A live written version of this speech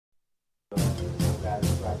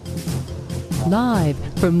Live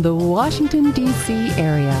from the Washington, D.C.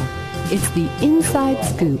 area, it's the Inside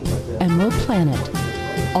Scoop,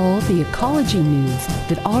 Emeraldplanet. All the ecology news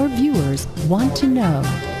that our viewers want to know.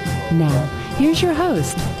 Now, here's your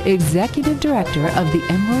host, Executive Director of the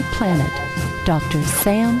Emeraldplanet, Dr.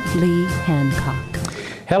 Sam Lee Hancock.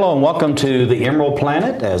 Hello and welcome to the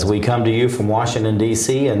Emeraldplanet as we come to you from Washington,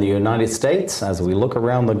 D.C. and the United States as we look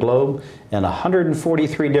around the globe in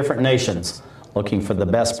 143 different nations, looking for the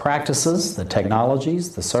best practices, the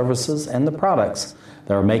technologies, the services, and the products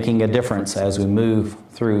that are making a difference as we move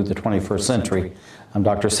through the 21st century. I'm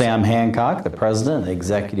Dr. Sam Hancock, the President and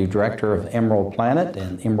Executive Director of Emeraldplanet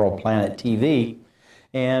and Emeraldplanet TV.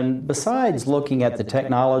 And besides looking at the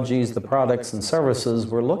technologies, the products, and services,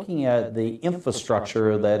 we're looking at the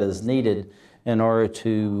infrastructure that is needed in order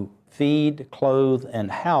to feed, clothe,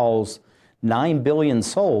 and house 9 billion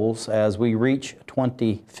souls as we reach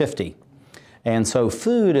 2050. And so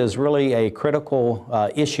food is really a critical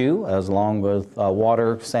issue, as along with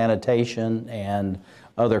water, sanitation, and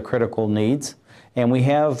other critical needs. And we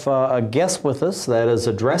have a guest with us that is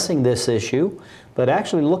addressing this issue, but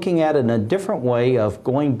actually looking at it in a different way of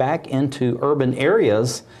going back into urban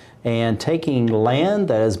areas and taking land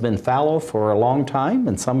that has been fallow for a long time,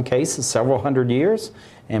 in some cases several hundred years,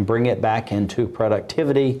 and bring it back into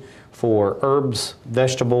productivity for herbs,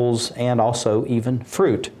 vegetables, and also even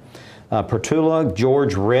fruit. Pertula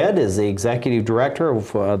George Redd is the Executive Director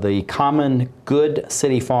of the Common Good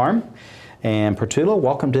City Farm. And Pertula,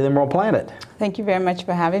 welcome to the Emeraldplanet. Thank you very much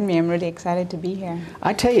for having me. I'm really excited to be here.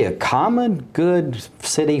 I tell you, Common Good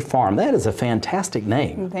City Farm, that is a fantastic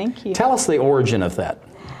name. Thank you. Tell us the origin of that.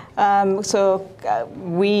 When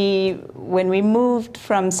we moved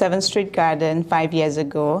from 7th Street Garden 5 years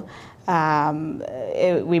ago,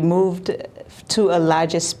 we moved to a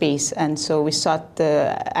larger space, and so we sought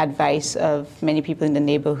the advice of many people in the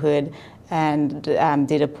neighborhood and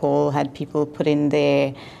did a poll, had people put in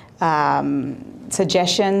their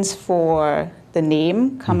suggestions for the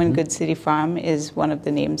name. Common Good City Farm is one of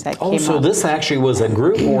the names that came up. So this actually was a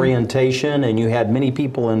group orientation, and you had many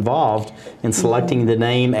people involved in selecting the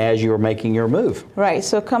name as you were making your move. Right.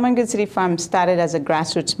 So Common Good City Farm started as a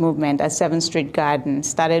grassroots movement at 7th Street Garden.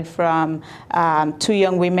 Started from 2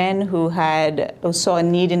 young women who saw a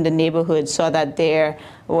need in the neighborhood, saw that there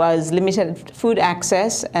was limited food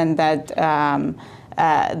access, and that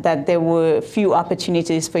that there were few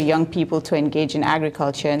opportunities for young people to engage in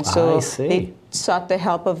agriculture. And so they sought the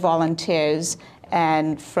help of volunteers.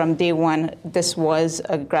 And from day one, this was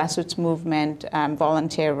a grassroots movement,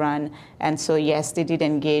 volunteer run. And so, yes, they did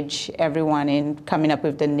engage everyone in coming up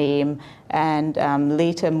with the name, and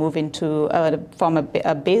later move into from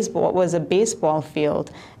a baseball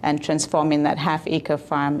field and transforming that half-acre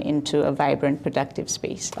farm into a vibrant, productive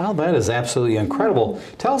space. Oh, that is absolutely incredible.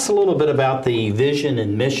 Tell us a little bit about the vision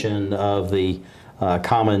and mission of the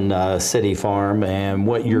Common City Farm and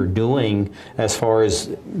what you're doing as far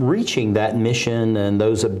as reaching that mission and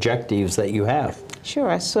those objectives that you have.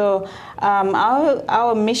 Sure. So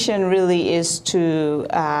our mission really is to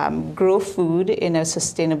grow food in a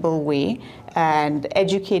sustainable way and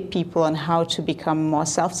educate people on how to become more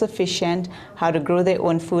self-sufficient, how to grow their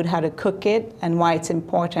own food, how to cook it, and why it's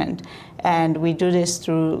important. And we do this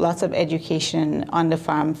through lots of education on the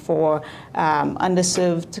farm for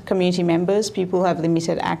underserved community members, people who have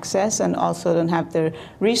limited access and also don't have the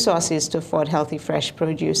resources to afford healthy, fresh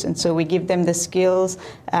produce. And so we give them the skills,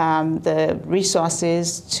 the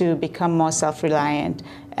resources to become more self-reliant,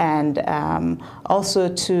 and also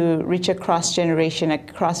to reach across generation,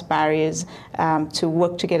 across barriers, to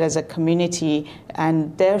work together as a community,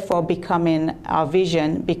 and therefore becoming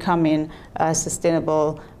a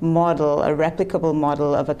sustainable model, a replicable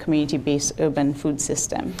model of a community-based urban food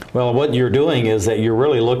system. Well, what you're doing is that you're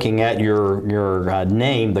really looking at your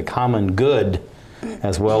name, the Common Good,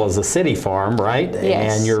 as well as the city farm, right?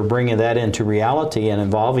 Yes. And you're bringing that into reality and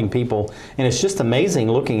involving people. And it's just amazing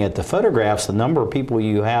looking at the photographs, the number of people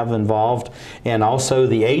you have involved, and also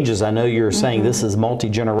the ages. I know you're saying this is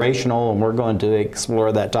multi-generational, and we're going to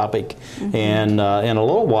explore that topic in a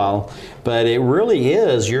little while. But it really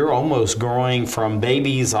is, you're almost growing from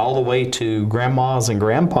babies all the way to grandmas and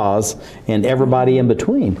grandpas and everybody in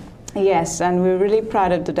between. Yes, and we're really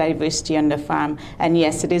proud of the diversity on the farm. And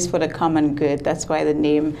yes, it is for the common good. That's why the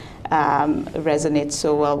name resonates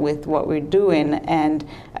so well with what we're doing. And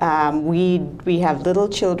we have little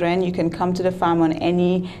children. You can come to the farm on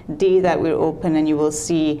any day that we're open, and you will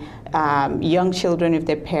see young children with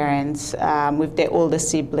their parents, with their older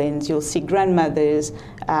siblings. You'll see grandmothers.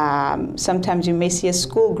 Sometimes you may see a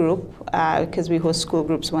school group, because we host school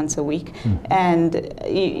groups once a week, and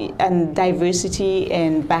diversity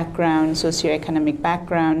in background, socioeconomic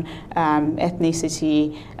background,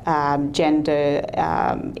 ethnicity, gender,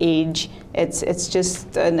 age. It's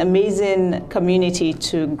just an amazing community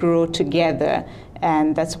to grow together,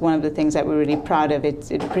 and that's one of the things that we're really proud of.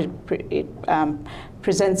 It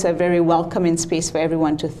presents a very welcoming space for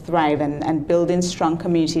everyone to thrive, and building strong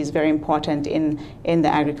communities is very important in the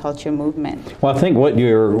agriculture movement. Well, I think what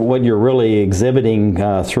you're really exhibiting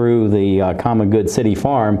through the Common Good City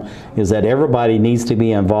Farm is that everybody needs to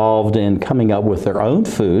be involved in coming up with their own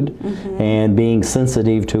food and being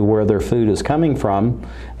sensitive to where their food is coming from,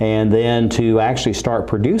 and then to actually start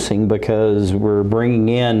producing, because we're bringing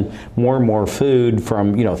in more and more food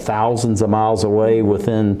from thousands of miles away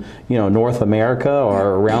within North America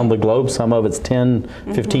or around the globe. Some of it's 10,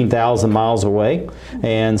 15,000 miles away.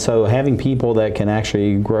 And so having people that can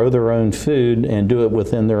actually grow their own food and do it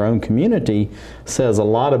within their own community says a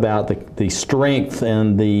lot about the strength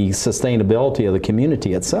and the sustainability of the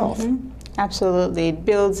community itself. Absolutely. It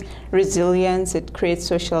builds resilience, it creates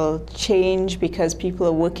social change because people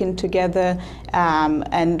are working together,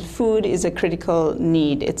 and food is a critical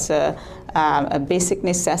need. It's a basic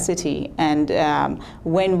necessity, and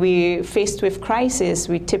when we're faced with crisis,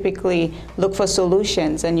 we typically look for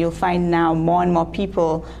solutions, and you'll find now more and more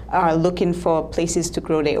people are looking for places to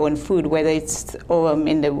grow their own food, whether it's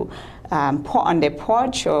in the on their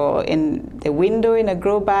porch or in the window in a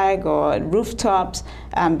grow bag or rooftops,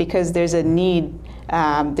 because there's a need.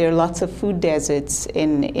 There are lots of food deserts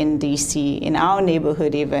in DC, in our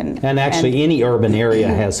neighborhood even. And actually any urban area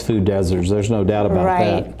has food deserts, there's no doubt about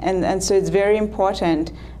that. Right, and so it's very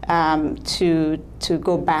important to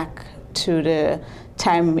go back to the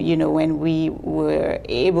time, when we were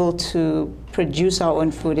able to produce our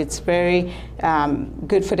own food. It's very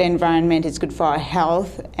good for the environment, it's good for our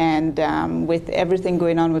health, and with everything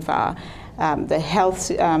going on with our the health,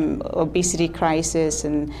 obesity crisis,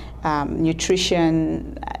 and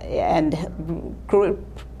nutrition, and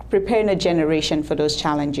preparing a generation for those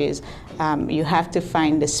challenges, you have to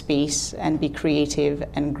find the space and be creative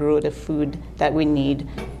and grow the food that we need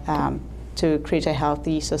to create a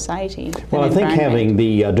healthy society. Well, I think having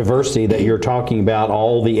the diversity that you're talking about,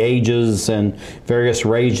 all the ages and various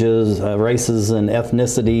races and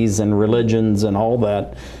ethnicities and religions and all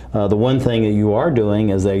that, the one thing that you are doing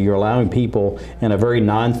is that you're allowing people in a very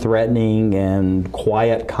non-threatening and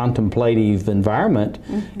quiet, contemplative environment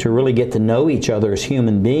to really get to know each other as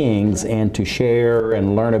human beings and to share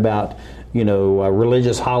and learn about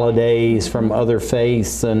religious holidays from other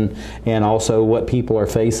faiths, and also what people are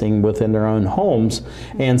facing within their own homes.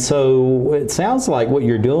 And so it sounds like what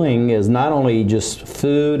you're doing is not only just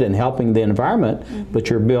food and helping the environment, but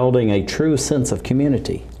you're building a true sense of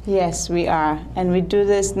community. Yes, we are. And we do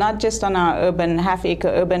this not just on our half-acre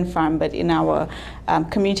urban farm, but in our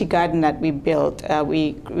community garden that we built.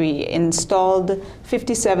 We installed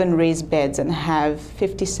 57 raised beds and have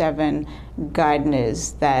 57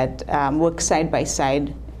 gardeners that work side by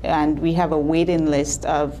side. And we have a waiting list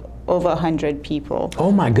of over 100 people.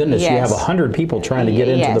 Oh my goodness, yes. You have 100 people trying to get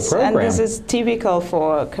into the program. And this is typical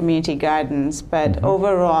for community gardens, but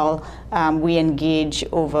overall we engage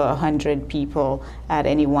over 100 people at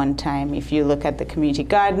any one time. If you look at the community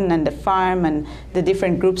garden and the farm and the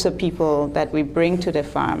different groups of people that we bring to the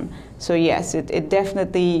farm. So yes, it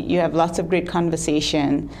definitely, you have lots of great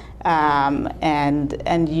conversation,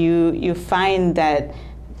 and you find that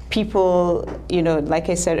people, like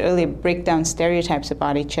I said earlier, break down stereotypes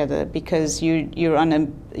about each other because you're on a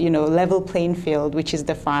level playing field, which is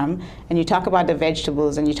the farm, and you talk about the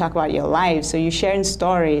vegetables and you talk about your lives. So you're sharing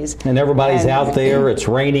stories. And everybody's out there. It's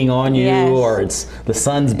raining on you, or it's the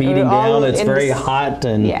sun's beating down. It's very hot,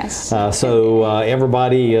 and so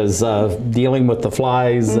everybody is dealing with the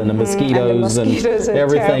flies and the mosquitoes and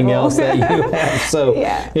everything terrible. Else that you have. So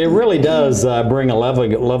it really does bring a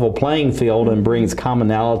level playing field and brings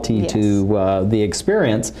commonality to the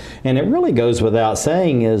experience. And it really goes without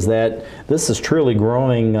saying is that this is truly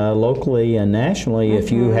growing locally and nationally.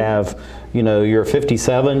 If you have, you're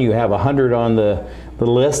 57, you have 100 on the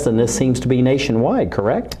list, and this seems to be nationwide,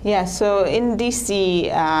 correct? Yeah, so in DC,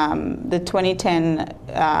 the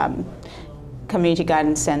 2010 community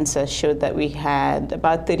garden census showed that we had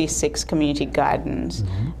about 36 community gardens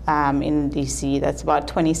in DC. That's about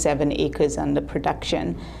 27 acres under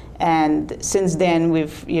production. And since then,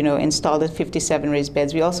 we've installed 57 raised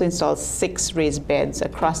beds. We also installed 6 raised beds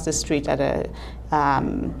across the street at a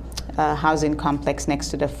housing complex next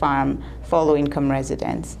to the farm for low-income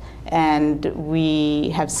residents. And we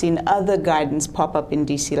have seen other gardens pop up in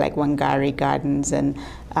DC, like Wangari Gardens and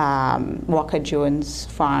Walker Jones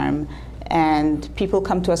Farm. And people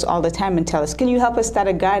come to us all the time and tell us, can you help us start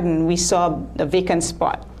a garden? We saw a vacant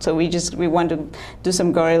spot, so we want to do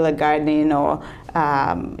some guerrilla gardening, or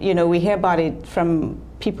we hear about it from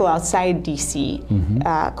people outside DC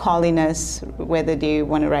calling us, whether they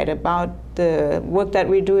want to write about the work that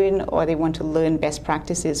we're doing or they want to learn best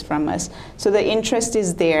practices from us. So the interest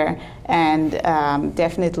is there, and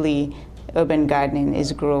definitely urban gardening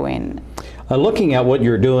is growing. Looking at what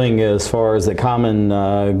you're doing as far as the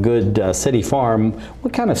common good city farm,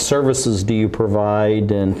 what kind of services do you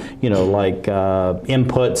provide, and like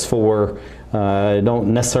inputs for, I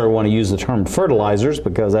don't necessarily want to use the term fertilizers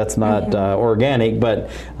because that's not organic, but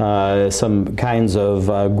some kinds of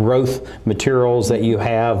growth materials that you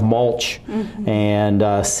have, mulch and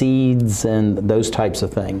seeds and those types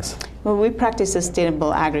of things? Well, we practice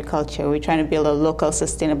sustainable agriculture. We're trying to build a local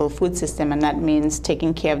sustainable food system, and that means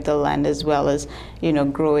taking care of the land as well as,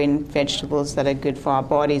 growing vegetables that are good for our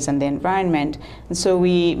bodies and the environment. And so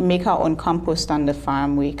we make our own compost on the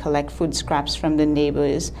farm. We collect food scraps from the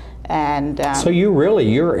neighbors. And so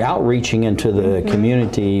you're outreaching into the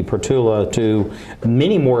community, Pertula, to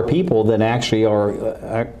many more people than actually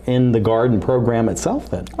are in the garden program itself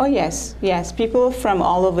then? Oh, yes. People from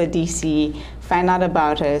all over DC find out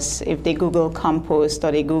about us. If they Google compost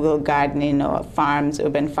or they Google gardening or farms,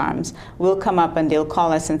 urban farms, we'll come up and they'll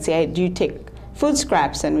call us and say, hey, do you take food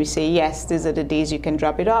scraps? And we say, yes, these are the days you can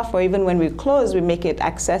drop it off. Or even when we close, we make it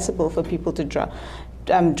accessible for people to drop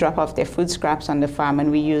off their food scraps on the farm,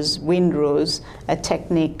 and we use windrows, a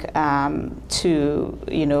technique to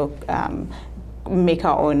make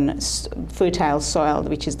our own fertile soil,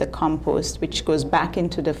 which is the compost, which goes back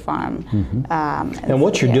into the farm. And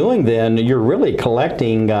what you're doing then, you're really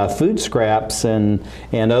collecting food scraps and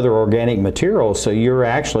other organic materials. So you're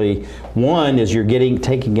actually, one is you're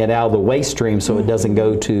taking it out of the waste stream so it doesn't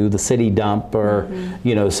go to the city dump or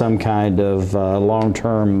some kind of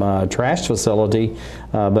long-term trash facility,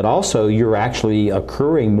 but also you're actually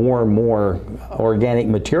accruing more and more organic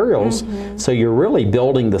materials. So you're really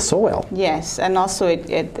building the soil. Yes, and also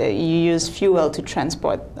you use fuel to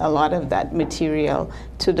transport a lot of that material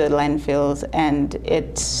to the landfills, and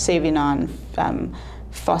it's saving on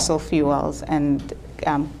fossil fuels and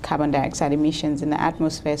carbon dioxide emissions in the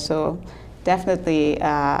atmosphere. So definitely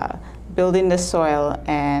building the soil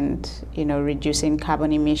and reducing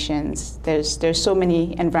carbon emissions. There's so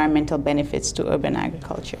many environmental benefits to urban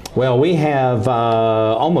agriculture. Well, we have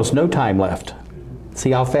almost no time left.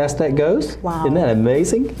 See how fast that goes? Wow. Isn't that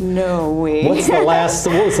amazing? No way. What was the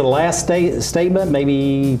last statement,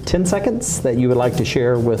 maybe 10 seconds, that you would like to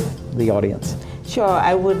share with the audience? Sure,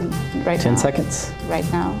 I would right now. 10 seconds? Right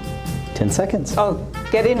now. 10 seconds. Oh,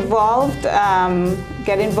 get involved.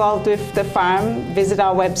 Get involved with the farm. Visit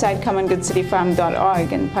our website,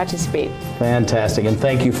 commongoodcityfarm.org, and participate. Fantastic, and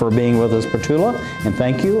thank you for being with us, Pertula, and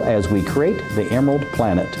thank you as we create the Emerald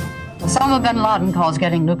Planet. Osama bin Laden calls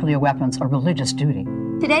getting nuclear weapons a religious duty.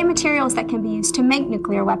 Today, materials that can be used to make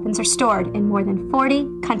nuclear weapons are stored in more than 40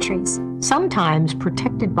 countries. Sometimes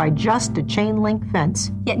protected by just a chain-link fence.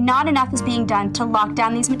 Yet not enough is being done to lock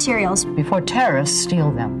down these materials before terrorists steal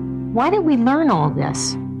them. Why did we learn all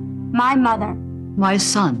this? My mother, My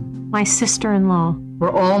son, my sister-in-law,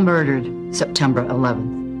 were all murdered September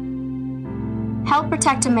 11th. help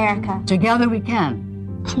protect America. Together we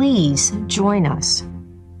can. Please join us.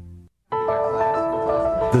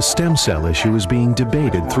 The stem cell issue is being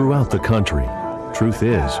debated throughout the country. Truth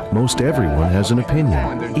is, most everyone has an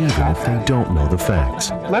opinion, even if they don't know the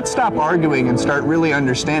facts. Let's stop arguing and start really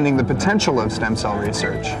understanding the potential of stem cell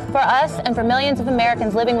research. For us and for millions of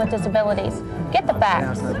Americans living with disabilities, get the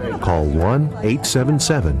facts. Call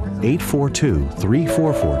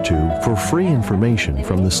 1-877-842-3442 for free information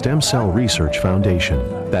from the Stem Cell Research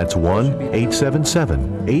Foundation. That's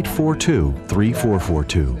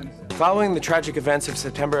 1-877-842-3442. Following the tragic events of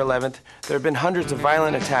September 11th, there have been hundreds of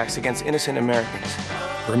violent attacks against innocent Americans.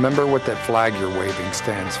 Remember what that flag you're waving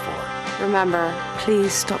stands for. Remember,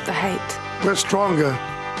 please stop the hate. We're stronger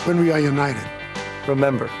when we are united.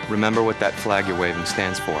 Remember what that flag you're waving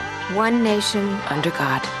stands for. One nation, under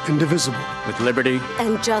God. Indivisible. With liberty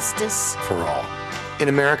and justice for all. In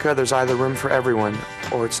America, there's either room for everyone,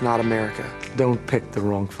 or it's not America. Don't pick the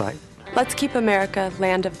wrong fight. Let's keep America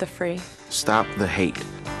land of the free. Stop the hate.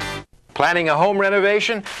 Planning a home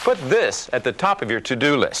renovation? Put this at the top of your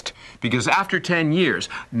to-do list. Because after 10 years,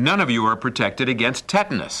 none of you are protected against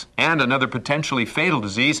tetanus and another potentially fatal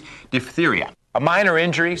disease, diphtheria. A minor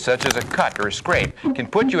injury, such as a cut or a scrape, can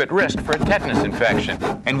put you at risk for a tetanus infection.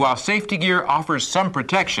 And while safety gear offers some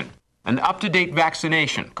protection, an up-to-date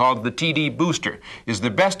vaccination called the TD booster is the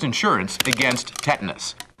best insurance against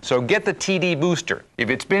tetanus. So get the TD booster. If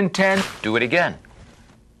it's been 10, do it again.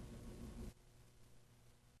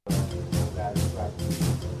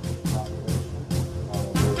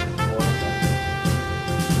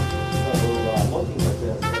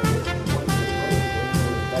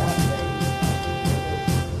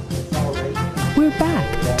 We're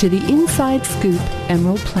back to the Inside Scoop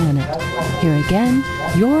Emerald Planet. Here again,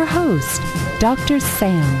 your host, Dr.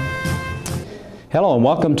 Sam. Hello and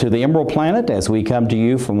welcome to the Emerald Planet as we come to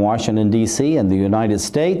you from Washington, D.C. and the United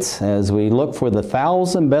States as we look for the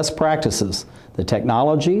 1,000 best practices, the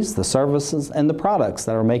technologies, the services, and the products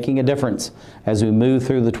that are making a difference as we move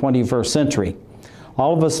through the 21st century.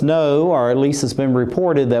 All of us know, or at least it's been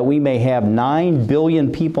reported, that we may have 9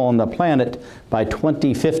 billion people on the planet by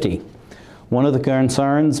 2050. One of the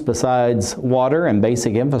concerns, besides water and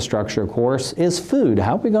basic infrastructure, of course, is food.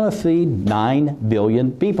 How are we going to feed 9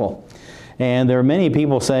 billion people? And there are many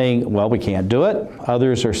people saying, well, we can't do it.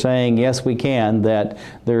 Others are saying, yes, we can, that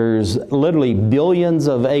there's literally billions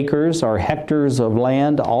of acres or hectares of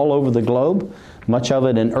land all over the globe, much of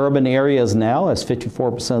it in urban areas now, as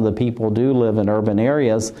 54% of the people do live in urban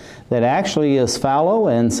areas, that actually is fallow,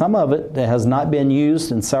 and some of it has not been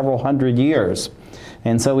used in several hundred years.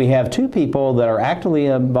 And so we have two people that are actively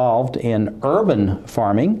involved in urban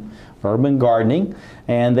farming, urban gardening,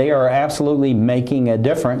 and they are absolutely making a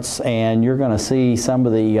difference, and you're going to see some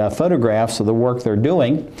of the photographs of the work they're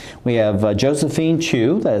doing. We have Josephine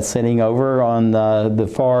Chu that's sitting over on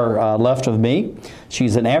the far left of me.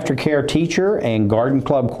 She's an aftercare teacher and garden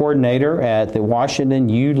club coordinator at the Washington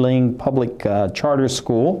Yu-Ying Public Charter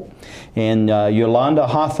School. And Yolanda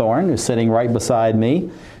Hawthorne is sitting right beside me.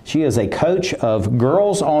 She is a coach of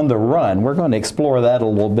Girls on the Run. We're going to explore that a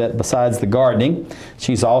little bit besides the gardening.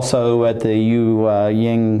 She's also at the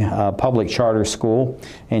Yu-Ying Public Charter School,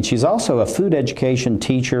 and she's also a food education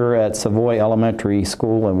teacher at Savoy Elementary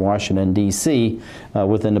School in Washington, D.C.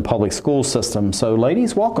 Within the public school system. So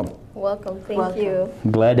ladies, welcome. Welcome, thank you.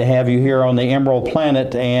 Glad to have you here on the Emerald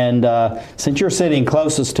Planet, and since you're sitting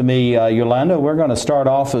closest to me, Yolanda, we're going to start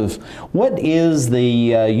off of what is the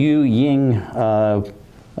Yu-Ying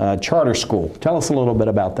Charter School. Tell us a little bit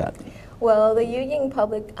about that. Well, the Yu-Ying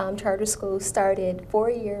Public Charter School started 4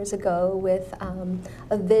 years ago with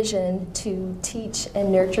a vision to teach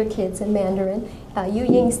and nurture kids in Mandarin.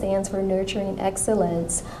 Yu-Ying stands for Nurturing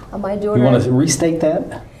Excellence. My daughter... You want to restate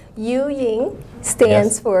that? Yu-Ying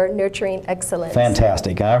stands for Nurturing Excellence.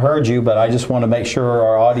 Fantastic. I heard you, but I just want to make sure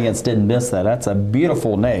our audience didn't miss that. That's a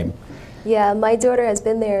beautiful name. Yeah, my daughter has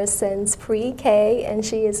been there since pre-K, and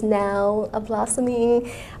she is now a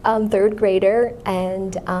blossoming third grader,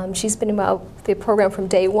 and she's been about the program from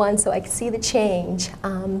day one, so I can see the change.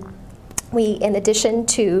 In addition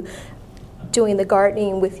to doing the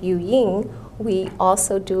gardening with Yu-Ying, we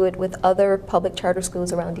also do it with other public charter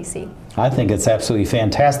schools around D.C. I think it's absolutely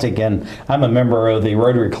fantastic, and I'm a member of the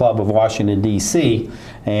Rotary Club of Washington, D.C.,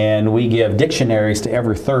 and we give dictionaries to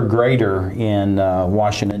every third grader in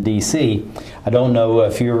Washington, D.C. I don't know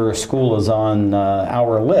if your school is on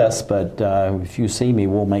our list, but if you see me,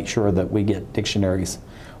 we'll make sure that we get dictionaries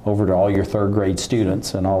over to all your third grade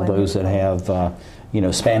students and all those that have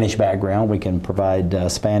Spanish background. We can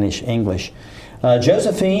provide Spanish, English.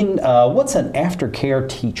 Josephine, what's an aftercare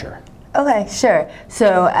teacher? Okay, sure.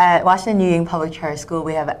 So at Washington Yu-Ying Public Charter School,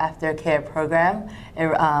 we have an aftercare program. It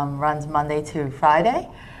runs Monday to Friday.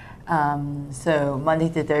 So Monday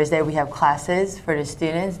to Thursday, we have classes for the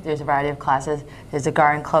students. There's a variety of classes. There's a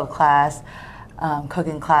garden club class,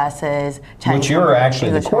 cooking classes. Which you're actually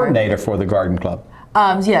the coordinator for the garden club.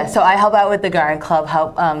 Yeah, so I help out with the garden club,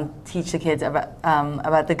 help teach the kids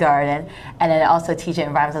about the garden, and then also teach an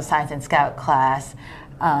environmental science and scout class.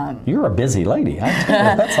 You're a busy lady. I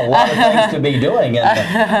tell you, that's a lot of things to be doing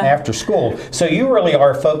after school. So you really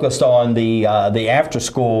are focused on the after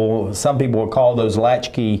school. Some people would call those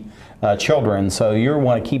latchkey children. So you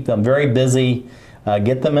want to keep them very busy,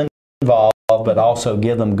 get them involved, but also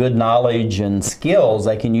give them good knowledge and skills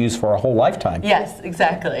they can use for a whole lifetime. Yes,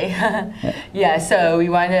 exactly. Yeah, so we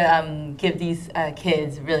want to give these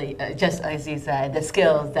kids really, just as you said, the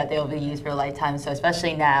skills that they'll be used for a lifetime. So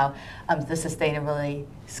especially now, the sustainability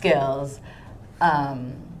skills.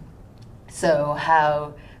 So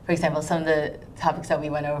how, for example, some of the topics that we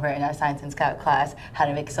went over in our Science and Scout class, how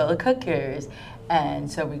to make solar cookers.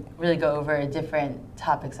 And so we really go over different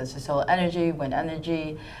topics such as solar energy, wind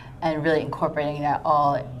energy, and really incorporating that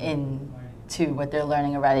all into to what they're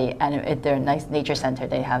learning already, and at their nice nature center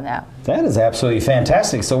they have now. That is absolutely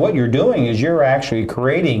fantastic. So what you're doing is you're actually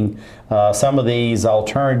creating some of these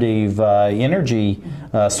alternative energy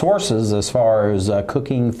sources as far as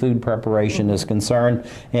cooking, food preparation is concerned,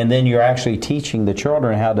 and then you're actually teaching the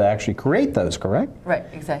children how to actually create those, correct? Right,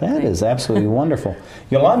 exactly. That is absolutely wonderful.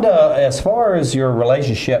 Yolanda, as far as your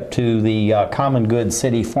relationship to the Common Good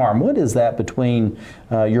City Farm, what is that between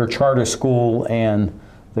your charter school and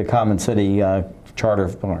the Common City Charter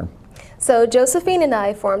Farm? So Josephine and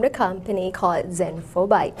I formed a company called Zenfo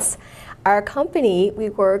Bites. Our company, we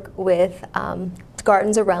work with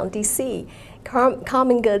gardens around DC.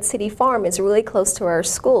 Common Good City Farm is really close to our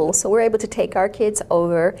school, so we're able to take our kids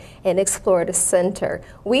over and explore the center.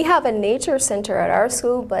 We have a nature center at our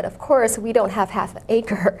school, but of course we don't have half an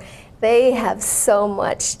acre. They have so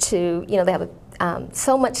much to, you know, they have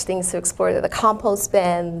so much things to explore. The compost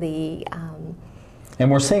bin, the and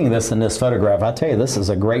we're seeing this in this photograph. I tell you, this is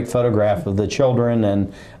a great photograph of the children,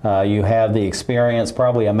 and you have the experience,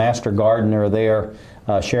 probably a master gardener there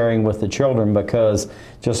sharing with the children, because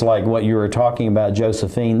just like what you were talking about,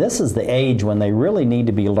 Josephine, this is the age when they really need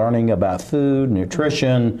to be learning about food,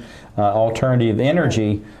 nutrition, alternative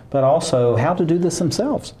energy, but also how to do this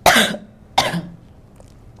themselves.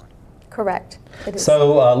 Correct. It is.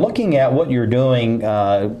 So looking at what you're doing,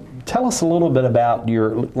 tell us a little bit about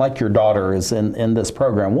your daughter is in this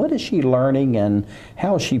program. What is she learning, and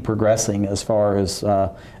how is she progressing as far as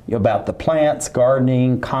about the plants,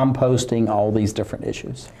 gardening, composting, all these different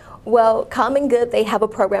issues? Well, Common Good, they have a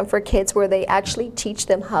program for kids where they actually teach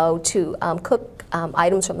them how to cook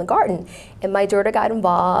items from the garden. And my daughter got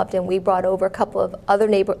involved, and we brought over a couple of other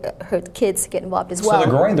neighborhood kids to get involved as well. So they're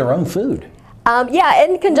growing their own food? Yeah,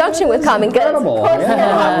 in conjunction with Common Good. Incredible.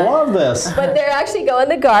 Yeah, I love this. But they're actually go in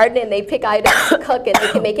the garden and they pick items to cook, and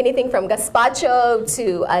they can make anything from gazpacho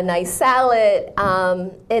to a nice salad,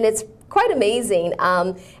 and it's quite amazing.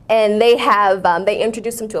 And they have they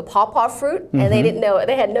introduced them to a pawpaw fruit, and they didn't know,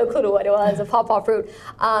 they had no clue what it was, a pawpaw fruit.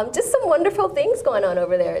 Just some wonderful things going on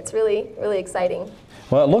over there. It's really, really exciting.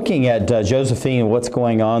 Well, looking at Josephine, what's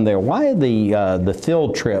going on there, why are the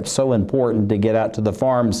field trips so important to get out to the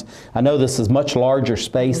farms? I know this is much larger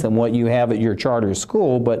space than what you have at your charter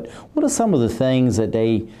school, but what are some of the things that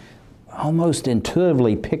they almost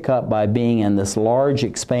intuitively pick up by being in this large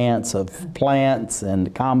expanse of plants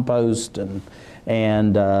and compost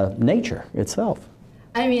and nature itself?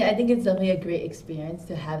 I mean, I think it's definitely a great experience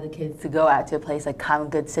to have the kids to go out to a place like Common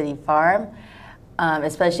Good City Farm.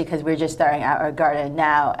 Especially because we're just starting out our garden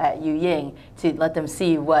now at Yu-Ying, to let them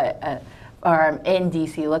see what a farm in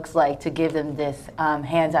DC looks like, to give them this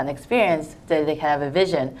hands-on experience so they can have a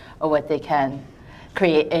vision of what they can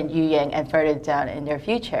create in Yu-Ying and further down in their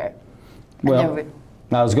future. Well,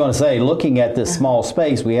 I was going to say, looking at this small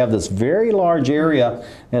space, we have this very large area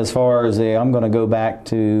as far as I'm going to go back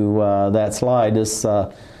to that slide, this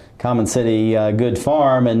Common City Good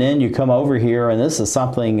Farm, and then you come over here, and this is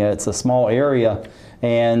something, it's a small area,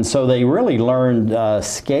 and so they really learned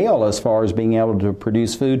scale as far as being able to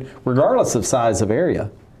produce food regardless of size of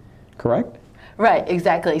area, correct? Right,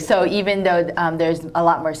 exactly. So even though there's a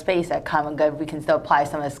lot more space at Common Good, we can still apply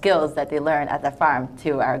some of the skills that they learn at the farm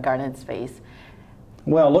to our garden space.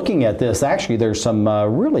 Well, looking at this, actually there's some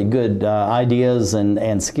really good ideas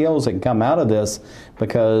and skills that can come out of this,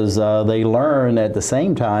 because they learn at the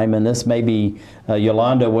same time, and this may be,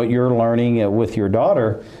 Yolanda, what you're learning with your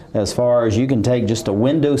daughter, as far as you can take just a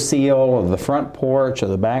window seal of the front porch or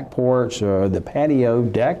the back porch or the patio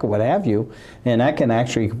deck or what have you, and that can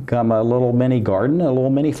actually become a little mini garden, a little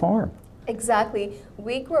mini farm. Exactly.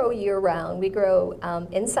 We grow year-round. We grow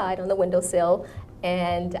inside on the windowsill,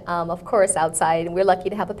 and of course outside. We're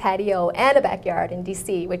lucky to have a patio and a backyard in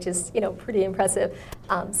DC, which is, you know, pretty impressive.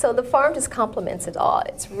 So the farm just complements it all.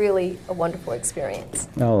 It's really a wonderful experience.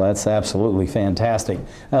 Oh, that's absolutely fantastic.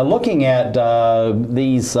 Looking at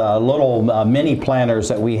these little mini planters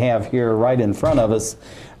that we have here right in front of us,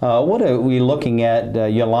 what are we looking at,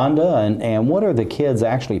 Yolanda, and what are the kids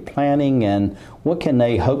actually planting, and what can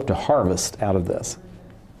they hope to harvest out of this?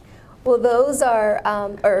 Well, those are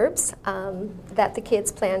herbs that the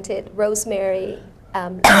kids planted: rosemary,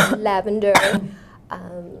 lavender,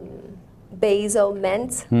 basil,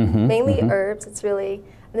 mint, mainly herbs. It's really,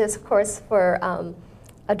 and there's of course for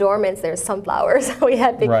adornments, there's sunflowers. We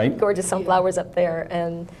had big, gorgeous sunflowers up there,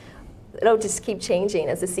 and it'll just keep changing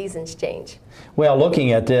as the seasons change. Well,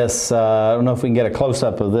 looking at this, I don't know if we can get a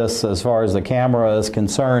close-up of this as far as the camera is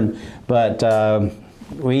concerned, but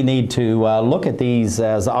we need to look at these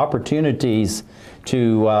as opportunities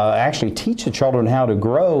to actually teach the children how to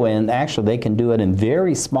grow, and actually they can do it in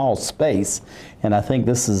very small space. And I think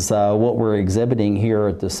this is what we're exhibiting here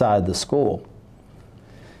at the side of the school.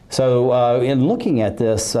 So in looking at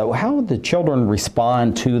this, how would the children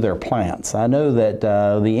respond to their plants? I know that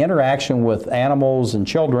the interaction with animals and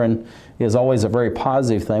children is always a very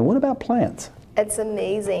positive thing. What about plants? It's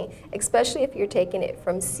amazing, especially if you're taking it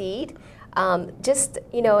from seed. Just,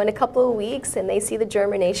 in a couple of weeks, and they see the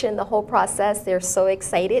germination, the whole process, they're so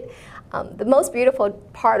excited. The most beautiful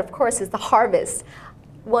part, of course, is the harvest.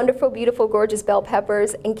 Wonderful, beautiful, gorgeous bell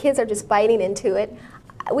peppers, and kids are just biting into it.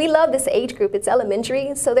 We love this age group. It's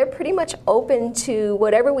elementary, so they're pretty much open to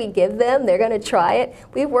whatever we give them. They're going to try it.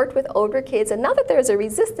 We've worked with older kids, and not that there's a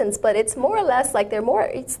resistance, but it's more or less like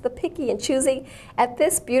it's the picky and choosy. At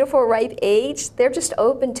this beautiful, ripe age, they're just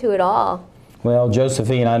open to it all. Well,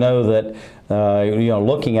 Josephine, I know that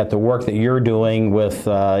looking at the work that you're doing with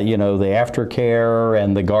the aftercare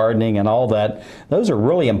and the gardening and all that, those are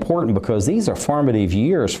really important because these are formative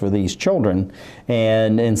years for these children,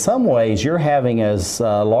 and in some ways you're having as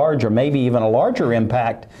large or maybe even a larger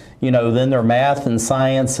impact, than their math and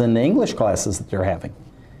science and English classes that they're having.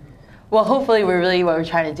 Well, hopefully what we're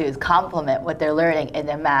trying to do is complement what they're learning in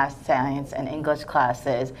the math, science, and English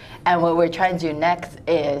classes. And what we're trying to do next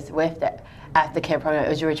is with the aftercare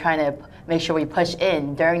program is we're trying to make sure we push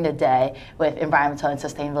in during the day with environmental and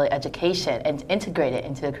sustainability education and integrate it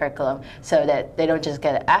into the curriculum so that they don't just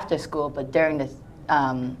get it after school, but during the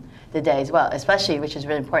day as well, especially, which is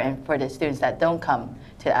really important for the students that don't come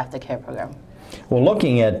to the aftercare program. Well,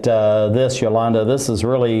 looking at this, Yolanda, this is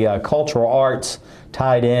really cultural arts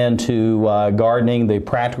tied into gardening, the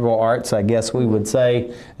practical arts, I guess we would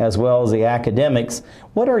say, as well as the academics.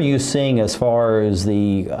 What are you seeing as far as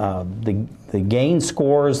the gain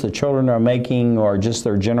scores the children are making, or just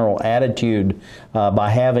their general attitude by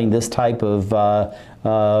having this type of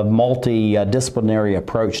multidisciplinary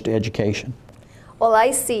approach to education? Well,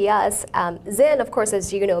 I see us, Zen, of course,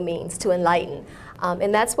 as you know, means to enlighten.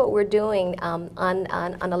 And that's what we're doing on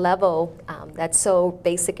a level that's so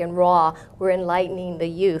basic and raw. We're enlightening the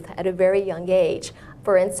youth at a very young age.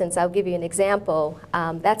 For instance, I'll give you an example.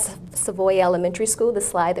 That's Savoy Elementary School, the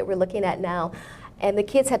slide that we're looking at now. And the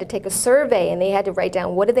kids had to take a survey, and they had to write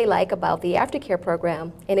down what did they like about the aftercare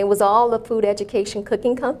program. And it was all the food education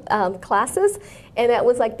cooking classes. And that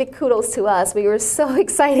was like big kudos to us. We were so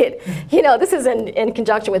excited. This is in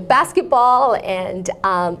conjunction with basketball and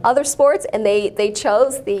other sports, and they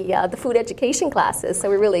chose the food education classes. So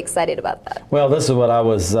we're really excited about that. Well, this is what I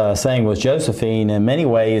was saying with Josephine. In many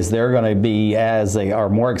ways, they're going to be, as they are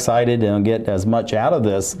more excited and get as much out of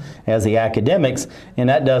this as the academics. And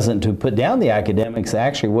that doesn't to put down the academics.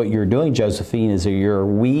 Actually, what you're doing, Josephine, is you're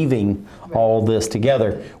weaving all this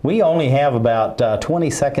together. We only have about 20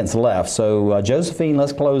 seconds left. So, Josephine,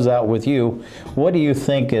 let's close out with you. What do you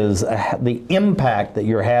think is the impact that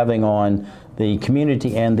you're having on the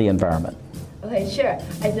community and the environment? Okay, sure.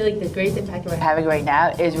 I feel like the greatest impact we're having right now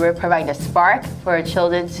is we're providing a spark for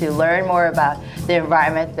children to learn more about the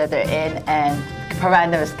environment that they're in and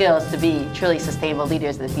providing them skills to be truly sustainable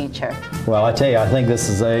leaders in the future. Well, I tell you, I think this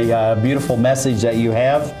is a beautiful message that you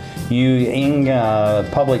have. Yu-Ying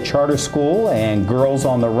Public Charter School and Girls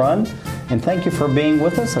on the Run. And thank you for being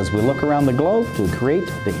with us as we look around the globe to create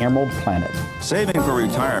the Emerald Planet. Saving for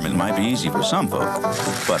retirement might be easy for some folk,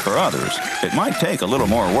 but for others, it might take a little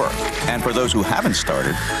more work. And for those who haven't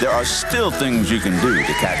started, there are still things you can do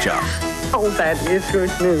to catch up. Oh, that is good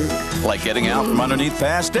news. Like getting out from underneath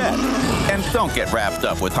past debt. And don't get wrapped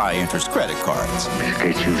up with high-interest credit cards.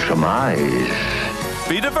 Get you some eyes.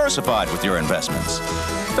 Be diversified with your investments.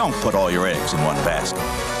 Don't put all your eggs in one basket.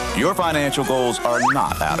 Your financial goals are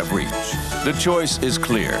not out of reach. The choice is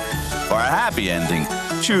clear. For a happy ending,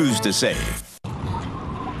 choose to save.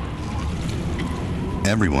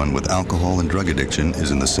 Everyone with alcohol and drug addiction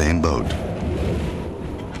is in the same boat.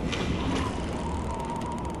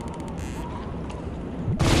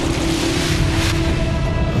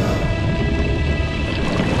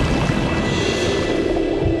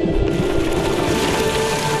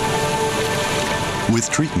 With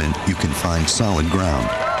treatment, you can find solid ground.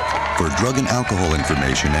 For drug and alcohol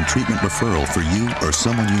information and treatment referral for you or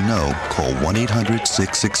someone you know, call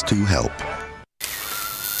 1-800-662-HELP.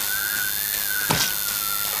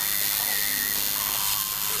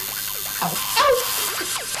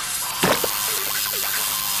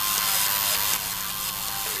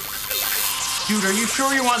 Dude, are you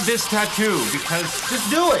sure you want this tattoo? Because just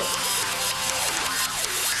do it.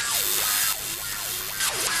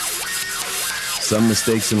 Some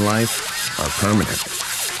mistakes in life are permanent,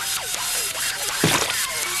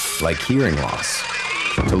 like hearing loss.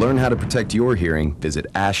 To learn how to protect your hearing, visit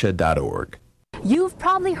asha.org. You've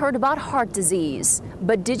probably heard about heart disease,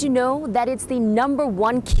 but did you know that it's the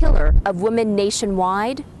 #1 killer of women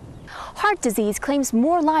nationwide? Heart disease claims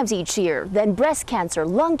more lives each year than breast cancer,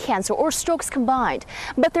 lung cancer, or strokes combined.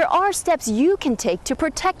 But there are steps you can take to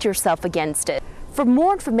protect yourself against it. For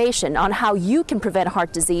more information on how you can prevent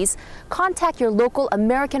heart disease, contact your local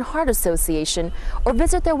American Heart Association or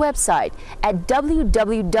visit their website at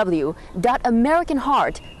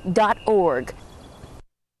www.americanheart.org.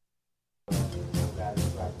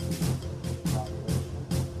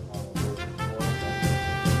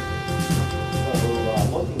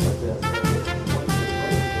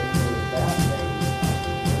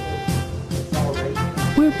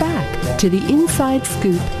 We're back to the Inside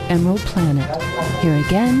Scoop Emerald Planet. Here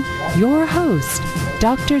again, your host,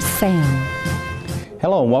 Dr. Sam.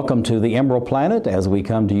 Hello and welcome to the Emerald Planet as we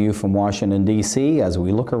come to you from Washington, D.C. as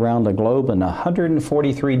we look around the globe in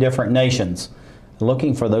 143 different nations,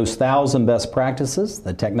 looking for those 1,000 best practices,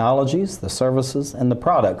 the technologies, the services, and the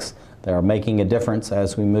products that are making a difference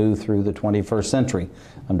as we move through the 21st century.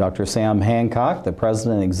 I'm Dr. Sam Hancock, the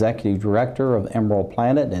President and Executive Director of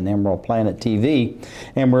Emeraldplanet and Emeraldplanet TV,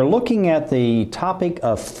 and we're looking at the topic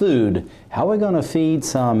of food. How are we going to feed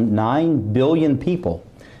some 9 billion people?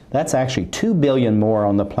 That's actually 2 billion more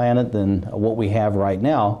on the planet than what we have right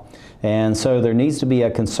now, and so there needs to be a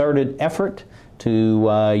concerted effort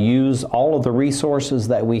to use all of the resources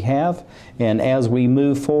that we have, and as we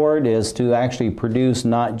move forward is to actually produce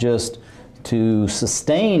not just to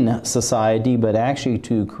sustain society, but actually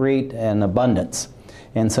to create an abundance.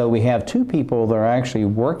 And so we have 2 people that are actually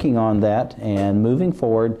working on that and moving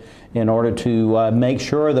forward in order to make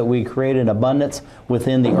sure that we create an abundance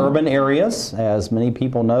within the urban areas. As many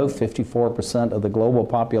people know, 54% of the global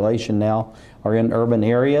population now are in urban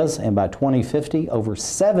areas, and by 2050, over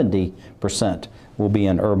 70% will be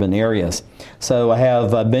in urban areas. So I have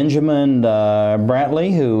Benjamin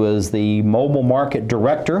Bartley, who is the Mobile Market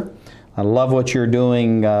Director. I love what you're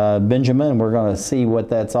doing, Benjamin. We're going to see what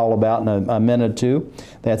that's all about in a minute or two.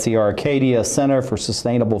 That's the Arcadia Center for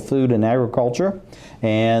Sustainable Food and Agriculture.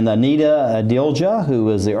 And Anita Adalja, who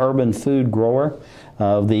is the urban food grower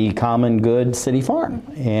of the Common Good City Farm.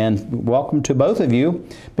 And welcome to both of you.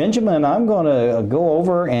 Benjamin, I'm going to go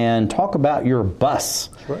over and talk about your bus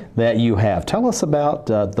that you have. Tell us about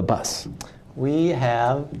the bus. We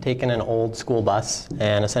have taken an old school bus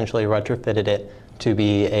and essentially retrofitted it to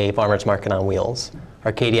be a farmer's market on wheels.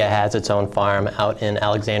 Arcadia has its own farm out in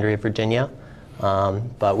Alexandria, Virginia,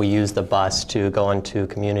 but we use the bus to go into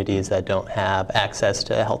communities that don't have access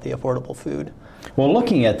to healthy, affordable food. Well,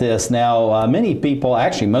 looking at this now, many people,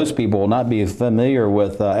 actually most people will not be familiar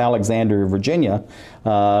with Alexandria, Virginia,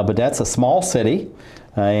 but that's a small city.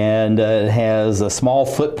 And it has a small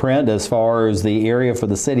footprint as far as the area for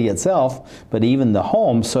the city itself, but even the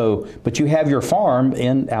home. So, but you have your farm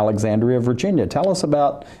in Alexandria, Virginia. Tell us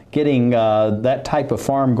about getting that type of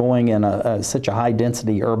farm going in such a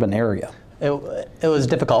high-density urban area. It was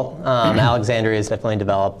difficult. Alexandria is definitely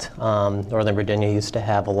developed. Northern Virginia used to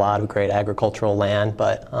have a lot of great agricultural land,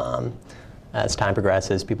 but as time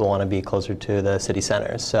progresses, people want to be closer to the city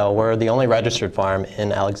centers. So we're the only registered farm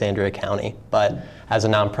in Alexandria County, but as a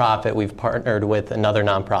nonprofit, we've partnered with another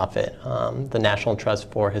nonprofit, the National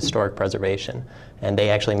Trust for Historic Preservation, and they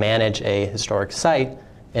actually manage a historic site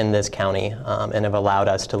in this county and have allowed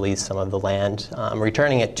us to lease some of the land,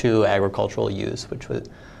 returning it to agricultural use, which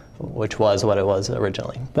was what it was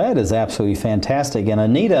originally. That is absolutely fantastic. And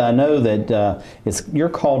Anita, I know that you're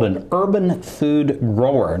called an urban food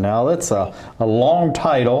grower. Now that's a long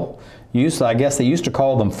title. I guess they used to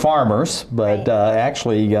call them farmers, but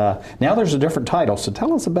actually now there's a different title. So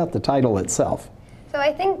tell us about the title itself. So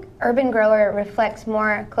I think urban grower reflects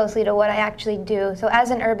more closely to what I actually do. So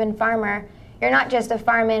as an urban farmer, you're not just a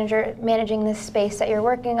farm manager managing this space that you're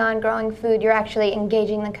working on, growing food, you're actually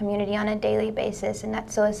engaging the community on a daily basis, and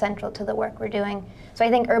that's so essential to the work we're doing. So I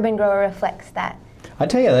think urban grower reflects that. I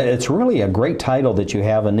tell you, it's really a great title that you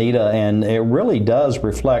have, Anita, and it really does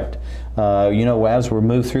reflect, you know, as we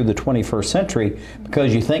move through the 21st century,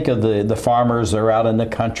 because you think of the farmers, they're out in the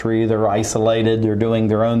country, they're isolated, they're doing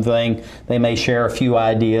their own thing, they may share a few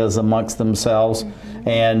ideas amongst themselves,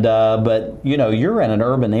 and but you know, you're in an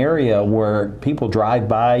urban area where people drive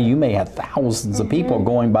by, you may have thousands of people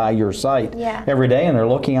going by your site every day, and they're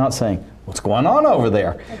looking out saying, what's going on over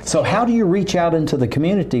there? So how do you reach out into the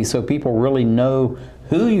community so people really know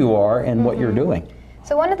who you are and what you're doing?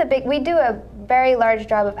 So we do a very large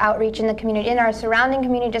job of outreach in the community, in our surrounding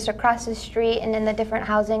community, just across the street and in the different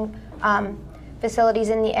housing facilities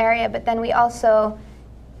in the area. But then we also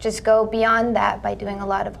just go beyond that by doing a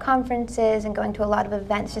lot of conferences and going to a lot of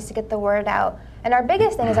events just to get the word out. And our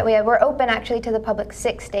biggest thing is that we're open actually to the public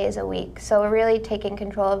 6 days a week. So we're really taking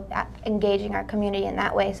control of engaging our community in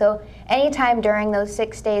that way. So anytime during those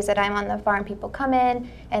 6 days that I'm on the farm, people come in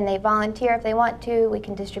and they volunteer if they want to. We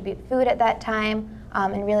can distribute food at that time.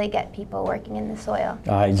 And really get people working in the soil.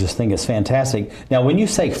 I just think it's fantastic. Now, when you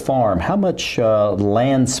say farm, how much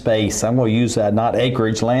land space, I'm going to use that, not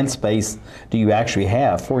acreage, land space, do you actually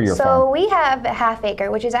have for your farm? So we have a ½ acre,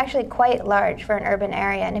 which is actually quite large for an urban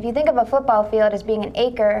area. And if you think of a football field as being an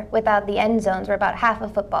acre without the end zones, we're about half a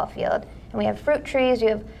football field. And we have fruit trees. We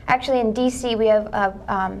have, actually in DC, we have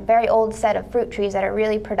a very old set of fruit trees that are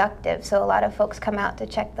really productive. So a lot of folks come out to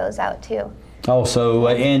check those out too. Oh, so,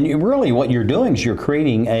 and really what you're doing is you're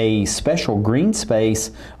creating a special green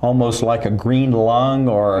space, almost like a green lung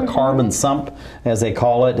or a carbon sump, as they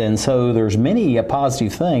call it. And so there's many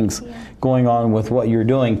positive things going on with what you're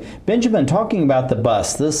doing. Benjamin, talking about the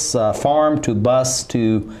bus, this farm to bus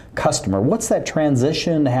to customer, what's that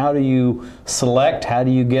transition? How do you select? How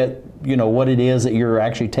do you get, you know, what it is that you're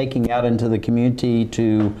actually taking out into the community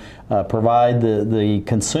to provide the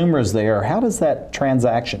consumers there? How does that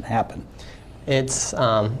transaction happen? It's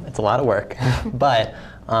a lot of work, but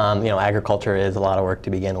you know, agriculture is a lot of work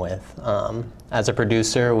to begin with. As a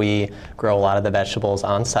producer, we grow a lot of the vegetables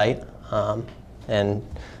on site, and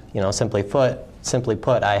you know, simply put,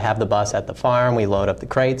 I have the bus at the farm. We load up the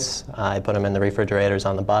crates. I put them in the refrigerators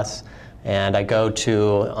on the bus, and I go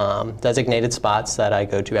to designated spots that I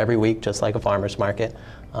go to every week, just like a farmer's market.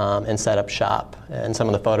 And set up shop. And some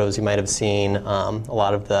of the photos you might have seen, a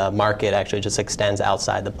lot of the market actually just extends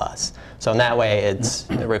outside the bus. So in that way, it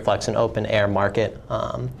reflects an open air market.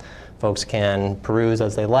 Folks can peruse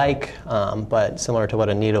as they like, but similar to what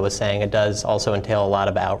Anita was saying, it does also entail a lot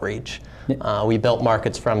of outreach. We built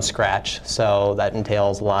markets from scratch, so that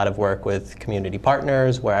entails a lot of work with community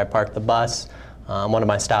partners, where I park the bus. One of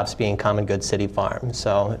my stops being Common Good City Farm.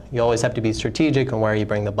 So you always have to be strategic on where you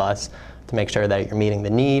bring the bus to make sure that you're meeting the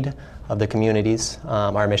need of the communities.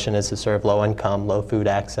 Our mission is to serve low-income, low-food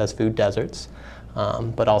access food deserts,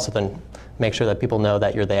 but also then make sure that people know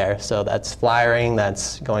that you're there. So that's flyering,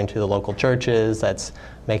 that's going to the local churches, that's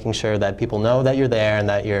making sure that people know that you're there and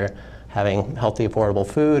that you're having healthy, affordable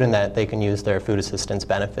food and that they can use their food assistance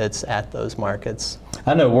benefits at those markets.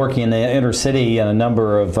 I know working in the inner city in a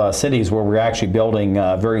number of cities where we're actually building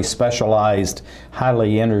very specialized,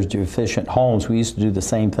 highly energy efficient homes, we used to do the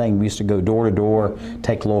same thing. We used to go door to door,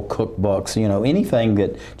 take little cookbooks, you know, anything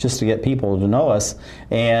that just to get people to know us.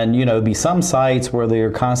 And, you know, be some sites where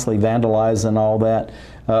they're constantly vandalizing all that.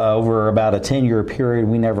 Over about a 10-year period,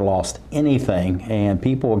 we never lost anything, and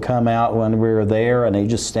people would come out when we were there and they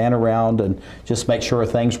just stand around and just make sure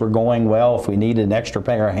things were going well. If we needed an extra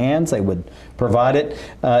pair of hands, they would provide it.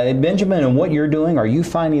 Benjamin, and what you're doing, are you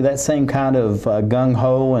finding that same kind of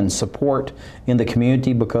gung-ho and support in the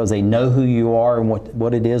community because they know who you are and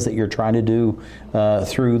what it is that you're trying to do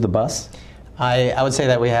through the bus? I would say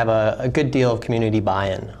that we have a good deal of community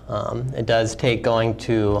buy-in. It does take going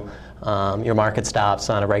to your market stops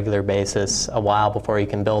on a regular basis a while before you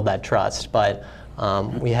can build that trust, but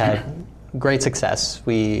we had great success.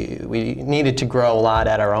 We needed to grow a lot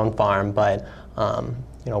at our own farm, but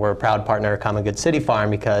you know, we're a proud partner of Common Good City Farm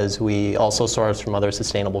because we also source from other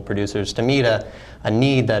sustainable producers to meet a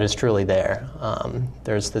need that is truly there.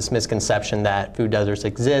 There's this misconception that food deserts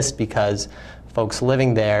exist because folks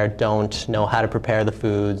living there don't know how to prepare the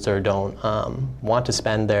foods or don't want to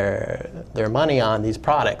spend their money on these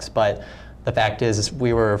products. But the fact is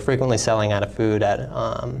we were frequently selling out of food at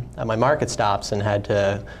my market stops and had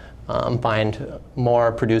to find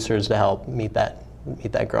more producers to help meet that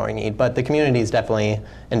growing need. But the community is definitely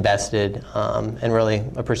invested and really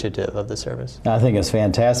appreciative of the service. I think it's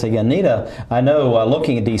fantastic. Anita, I know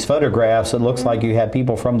looking at these photographs, it looks like you have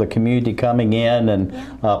people from the community coming in and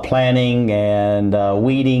planting and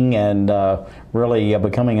weeding and really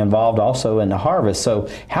becoming involved also in the harvest. So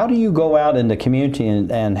how do you go out in the community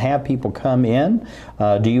and have people come in?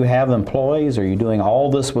 Do you have employees? Are you doing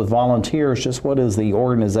all this with volunteers? Just what is the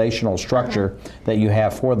organizational structure that you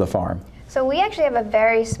have for the farm? So we actually have a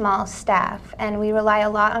very small staff, and we rely a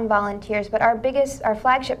lot on volunteers, but our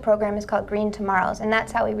flagship program is called Green Tomorrows, and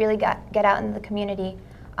that's how we really get out into the community.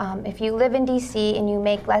 If you live in DC and you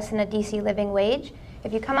make less than a DC living wage,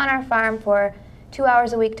 if you come on our farm for 2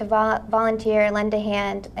 hours a week to volunteer, lend a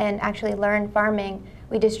hand, and actually learn farming,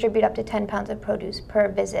 we distribute up to 10 pounds of produce per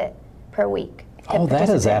visit per week. Oh, that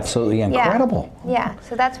is absolutely incredible. Yeah,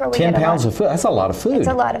 so that's where we 10 get pounds of food, that's a lot of food. It's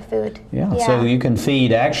a lot of food. Yeah, so you can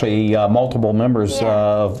feed actually multiple members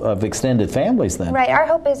of extended families then. Right, our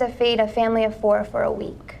hope is to feed a family of 4 for a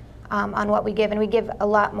week on what we give, and we give a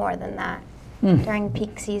lot more than that during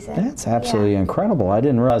peak season. That's absolutely incredible. I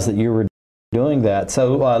didn't realize that you were doing that.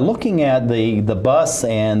 So looking at the bus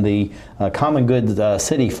and the Common Good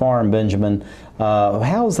City Farm, Benjamin,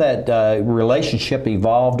 how's that relationship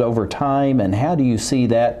evolved over time, and how do you see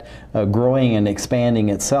that growing and expanding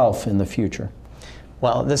itself in the future?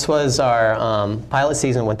 Well, this was our pilot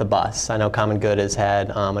season with the bus. I know Common Good has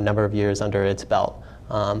had a number of years under its belt,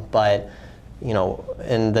 but you know,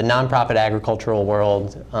 in the nonprofit agricultural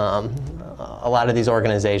world, a lot of these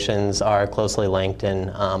organizations are closely linked,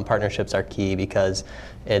 and partnerships are key because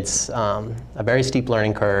it's a very steep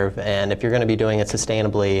learning curve, and if you're going to be doing it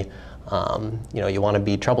sustainably, you know, you want to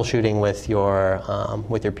be troubleshooting with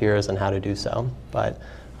your peers on how to do so. But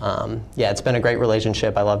yeah, it's been a great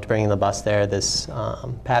relationship. I loved bringing the bus there this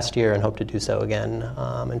past year and hope to do so again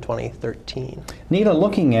in 2013. Anita,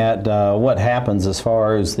 looking at what happens as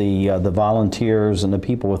far as the volunteers and the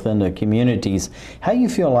people within the communities, how do you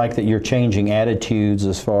feel like that you're changing attitudes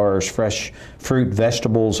as far as fresh fruit,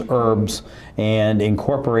 vegetables, herbs, and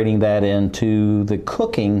incorporating that into the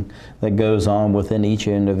cooking that goes on within each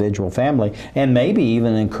individual family, and maybe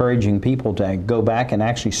even encouraging people to go back and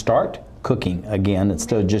actually start cooking again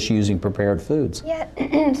instead of just using prepared foods? Yeah,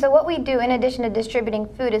 so what we do in addition to distributing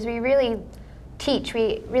food is we really teach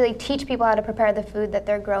people how to prepare the food that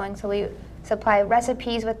they're growing. So we supply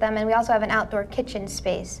recipes with them, and we also have an outdoor kitchen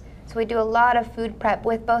space. So we do a lot of food prep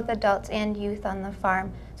with both adults and youth on the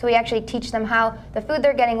farm. So we actually teach them how the food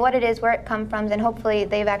they're getting, what it is, where it comes from, and hopefully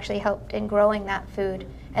they've actually helped in growing that food.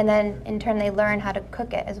 And then in turn they learn how to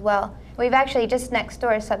cook it as well. We've actually just next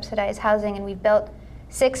door subsidized housing, and we've built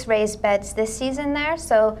 6 raised beds this season there,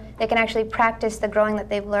 so they can actually practice the growing that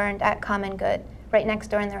they've learned at Common Good right next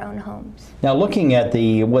door in their own homes. Now, looking at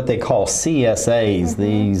what they call CSAs,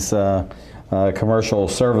 these commercial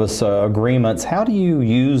service agreements, how do you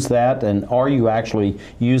use that, and are you actually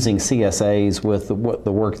using CSAs with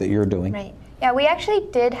the work that you're doing? Right. Yeah, we actually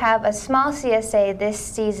did have a small CSA this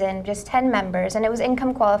season, just 10 members, and it was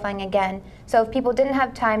income qualifying again. So if people didn't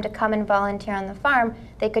have time to come and volunteer on the farm,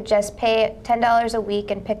 they could just pay $10 a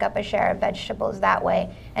week and pick up a share of vegetables that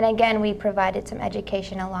way. And again, we provided some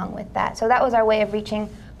education along with that. So that was our way of reaching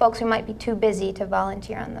folks who might be too busy to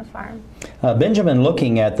volunteer on the farm. Benjamin,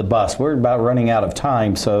 looking at the bus, we're about running out of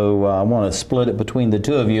time, so I want to split it between the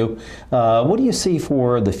two of you. What do you see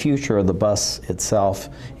for the future of the bus itself,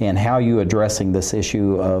 and how are you addressing this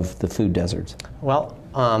issue of the food deserts? Well,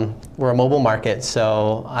 we're a mobile market,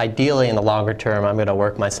 so ideally in the longer term I'm going to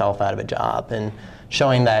work myself out of a job, and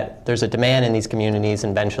showing that there's a demand in these communities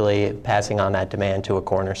and eventually passing on that demand to a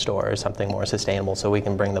corner store or something more sustainable so we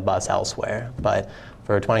can bring the bus elsewhere. But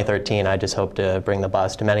for 2013, I just hope to bring the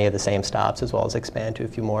bus to many of the same stops as well as expand to a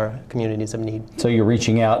few more communities of need. So you're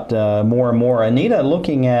reaching out more and more. Anita,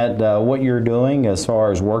 looking at what you're doing as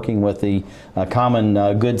far as working with the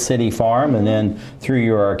Common Good City Farm and then through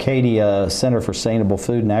your Arcadia Center for Sustainable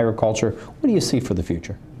Food and Agriculture, what do you see for the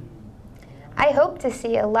future? I hope to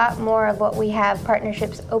see a lot more of what we have,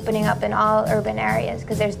 partnerships opening up in all urban areas,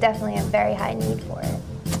 because there's definitely a very high need for it.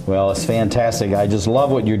 Well, it's fantastic. I just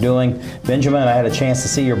love what you're doing. Benjamin, I had a chance to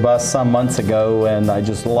see your bus some months ago, and I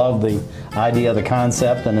just love the idea, the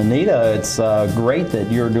concept. And Anita, it's great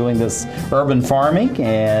that you're doing this urban farming,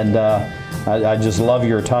 and I just love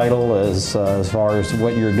your title as far as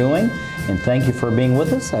what you're doing. And thank you for being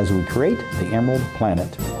with us as we create the Emerald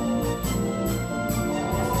Planet.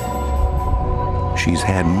 She's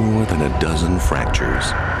had more than a dozen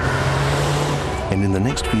fractures. And in the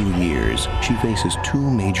next few years, she faces 2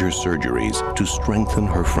 major surgeries to strengthen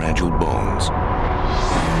her fragile bones.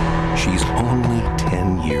 She's only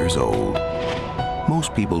 10 years old.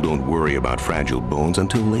 Most people don't worry about fragile bones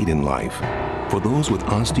until late in life. For those with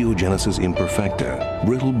osteogenesis imperfecta,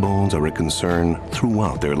 brittle bones are a concern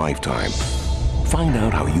throughout their lifetime. Find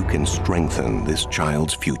out how you can strengthen this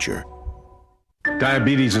child's future.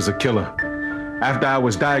 Diabetes is a killer. After I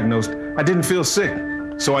was diagnosed, I didn't feel sick,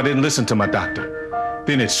 so I didn't listen to my doctor.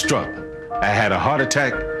 Then it struck. I had a heart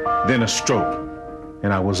attack, then a stroke,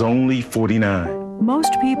 and I was only 49.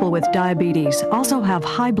 Most people with diabetes also have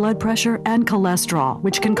high blood pressure and cholesterol,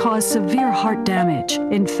 which can cause severe heart damage.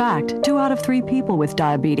 In fact, 2 out of 3 people with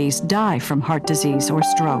diabetes die from heart disease or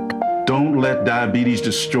stroke. Don't let diabetes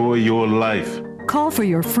destroy your life. Call for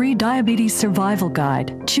your free diabetes survival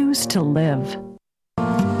guide. Choose to live.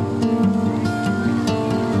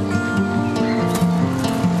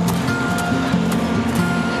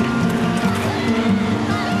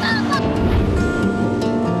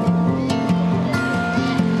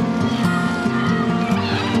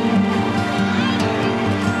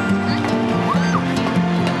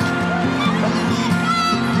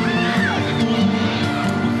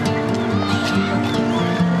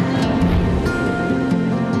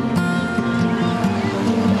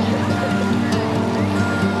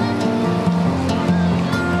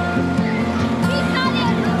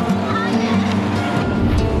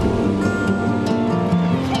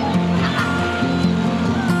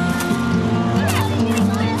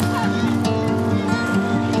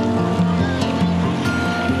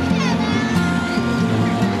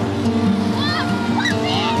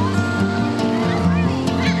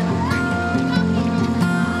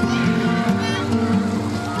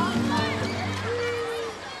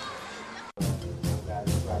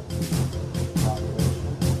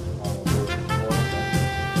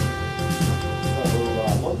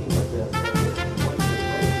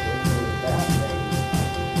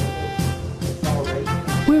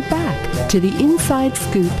 We're back to the Inside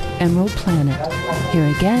Scoop Emerald Planet. Here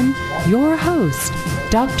again, your host,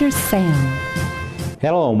 Dr. Sam.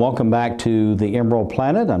 Hello and welcome back to the Emerald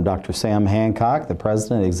Planet. I'm Dr. Sam Hancock, the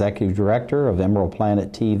President and Executive Director of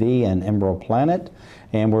Emeraldplanet TV and Emeraldplanet.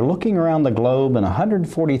 And we're looking around the globe in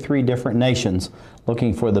 143 different nations,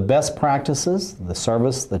 looking for the best practices, the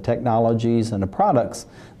service, the technologies, and the products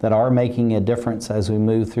that are making a difference as we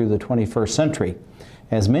move through the 21st century.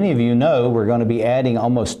 As many of you know, we're going to be adding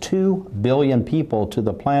almost 2 billion people to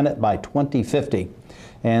the planet by 2050.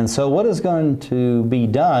 And so what is going to be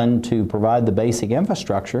done to provide the basic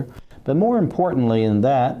infrastructure, but more importantly than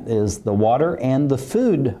that is the water and the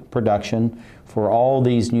food production for all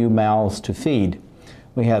these new mouths to feed.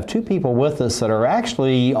 We have 2 people with us that are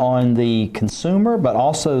actually on the consumer but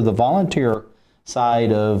also the volunteer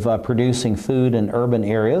side of producing food in urban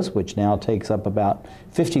areas, which now takes up about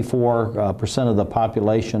 54% of the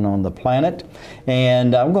population on the planet.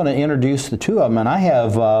 And I'm going to introduce the 2 of them, and I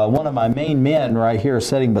have one of my main men right here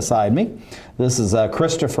sitting beside me. This is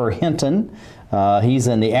Christopher Hinton. He's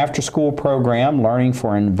in the after-school program Learning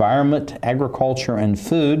for Environment, Agriculture, and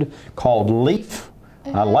Food called LEAF.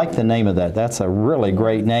 I like the name of that. That's a really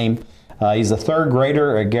great name. He's a 3rd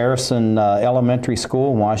grader at Garrison Elementary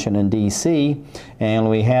School in Washington, D.C. And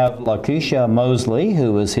we have Laquasha Mosley,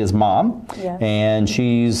 who is his mom. Yes. And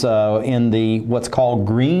she's in the what's called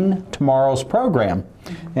Green Tomorrows program.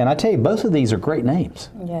 Mm-hmm. And I tell you, both of these are great names.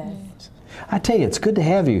 Yes. I tell you, it's good to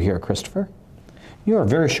have you here, Christopher. You're a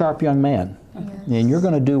very sharp young man. Yes. And you're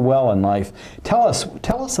going to do well in life. Tell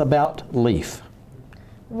us about LEAF.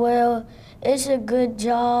 Well, it's a good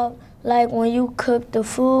job. Like when you cook the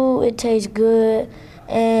food, it tastes good,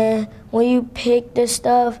 and when you pick the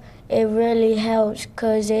stuff, it really helps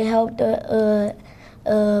because it helps the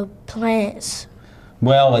plants.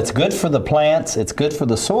 Well, it's good for the plants, it's good for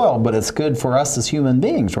the soil, but it's good for us as human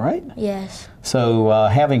beings, right? Yes. So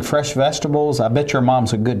having fresh vegetables, I bet your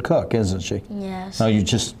mom's a good cook, isn't she? Yes. No, you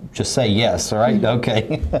just say yes, all right?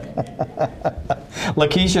 Okay.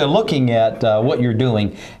 Laquasha, looking at what you're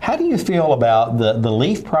doing, how do you feel about the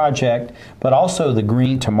LEAF project, but also the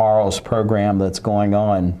Green Tomorrows program that's going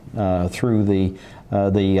on through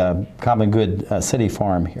the Common Good City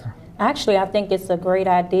Farm here? Actually, I think it's a great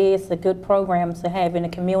idea. It's a good program to have in the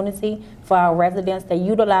community for our residents. They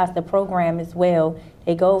utilize the program as well.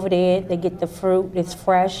 They go over there, they get the fruit, it's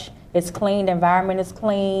fresh, it's clean, the environment is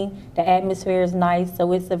clean, the atmosphere is nice,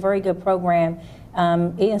 so it's a very good program.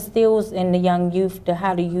 It instills in the young youth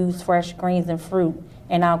how to use fresh greens and fruit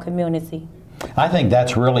in our community. I think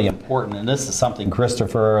that's really important, and this is something,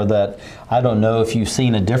 Christopher, that I don't know if you've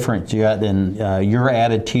seen a difference yet in your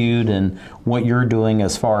attitude and what you're doing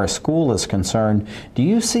as far as school is concerned. Do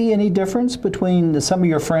you see any difference between some of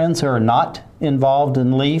your friends who are not involved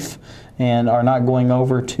in LEAF and are not going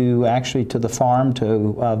over to actually to the farm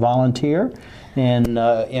to volunteer,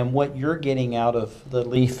 and what you're getting out of the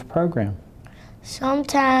LEAF program?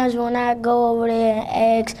 Sometimes when I go over there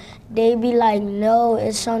and ask, they be like, no,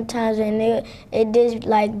 and sometimes it just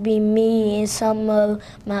like be me and some of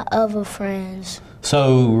my other friends.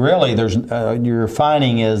 So really, you're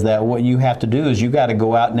finding is that what you have to do is you got to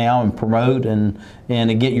go out now and promote and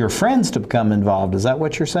get your friends to become involved. Is that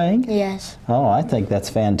what you're saying? Yes. Oh, I think that's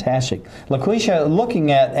fantastic. Laquasha,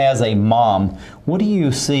 looking at as a mom, what do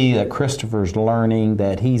you see that Christopher's learning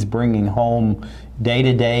that he's bringing home day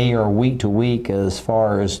to day or week to week as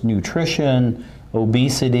far as nutrition,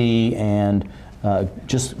 obesity, and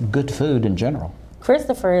just good food in general?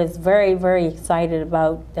 Christopher is very, very excited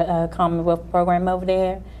about the Commonwealth program over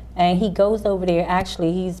there, and he goes over there.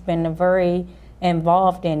 Actually, he's been very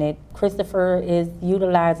involved in it. Christopher is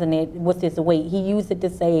utilizing it with his weight. He used it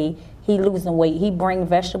to say he losing weight. He brings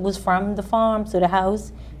vegetables from the farm to the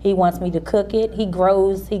house. He wants me to cook it. He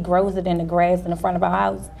grows it in the grass in the front of our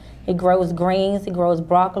house. He grows greens, he grows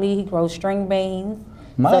broccoli, he grows string beans.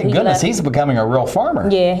 My goodness, he's becoming a real farmer.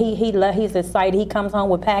 Yeah, he's excited. He comes home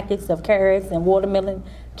with packets of carrots and watermelon,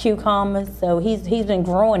 cucumbers. So he's been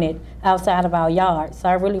growing it outside of our yard. So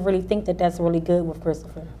I really, really think that that's really good with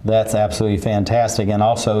Christopher. That's absolutely fantastic. And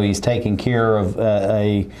also he's taking care of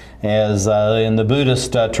as in the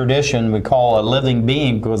Buddhist tradition, we call a living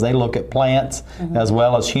being, because they look at plants as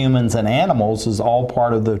well as humans and animals as all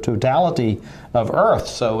part of the totality of Earth.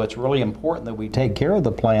 So it's really important that we take care of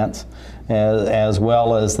the plants as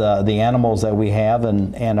well as the animals that we have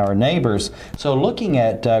and our neighbors. So looking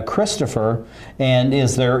at Christopher, and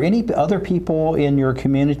is there any other people in your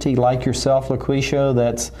community like yourself, Laquasha,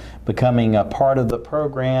 that's becoming a part of the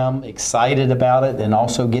program, excited about it, and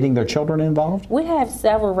also getting their children involved? We have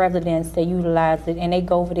several residents that utilize it, and they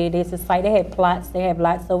go over there. There's a site, they have plots, they have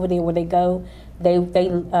lots over there where they go.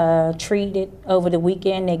 They treat it over the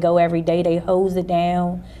weekend. They go every day. They hose it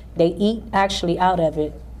down. They eat actually out of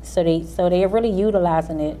it. So they're really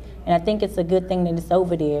utilizing it. And I think it's a good thing that it's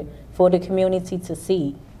over there for the community to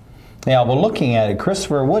see. Yeah, well, looking at it,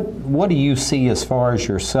 Christopher, what do you see as far as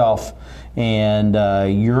yourself and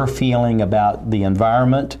your feeling about the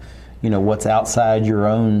environment? You know, what's outside your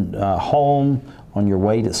own home, on your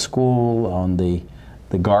way to school, on the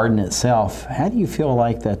garden itself. How do you feel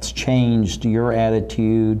like that's changed your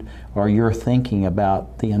attitude or your thinking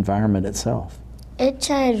about the environment itself? It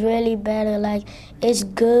changed really better. Like, it's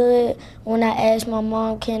good when I ask my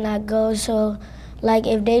mom, can I go? So, like,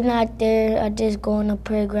 if they're not there, I just go on the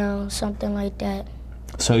playground, something like that.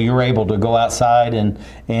 So you're able to go outside and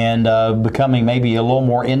becoming maybe a little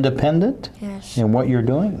more independent in what you're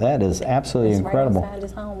doing? That is absolutely incredible. Right outside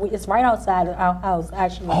his home. It's right outside our house,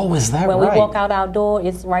 actually. Oh, is that right? When we walk out our door,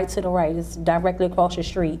 it's right to the right. It's directly across the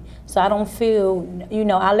street. So I don't feel, you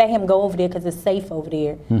know, I let him go over there because it's safe over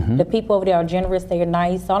there. Mm-hmm. The people over there are generous, they are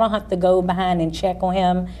nice. So I don't have to go behind and check on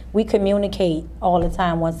him. We communicate all the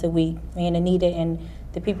time once a week, me and Anita and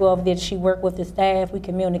the people over there that she worked with, the staff, we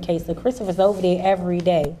communicate. So Christopher's over there every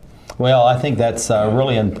day. Well, I think that's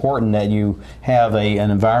really important that you have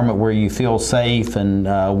an environment where you feel safe and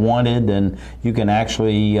wanted and you can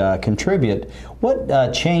actually contribute.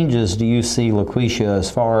 What changes do you see, Laquasha,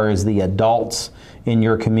 as far as the adults in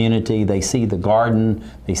your community? They see the garden,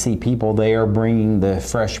 they see people there bringing the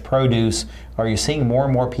fresh produce. Are you seeing more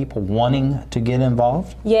and more people wanting to get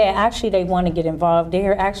involved? Yeah, actually they want to get involved.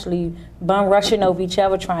 They're actually bum rushing over each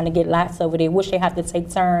other trying to get lots over there. Wish they have to take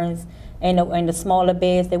turns in the smaller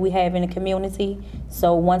beds that we have in the community.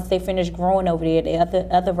 So once they finish growing over there, the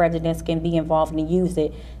other residents can be involved and use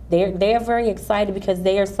it. They're very excited because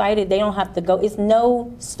they're excited they don't have to go. It's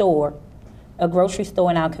no store, a grocery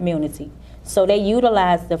store in our community. So they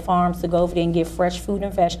utilize the farms to go over there and get fresh fruit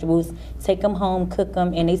and vegetables, take them home, cook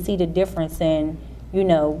them, and they see the difference in, you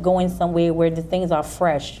know, going somewhere where the things are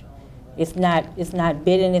fresh. It's not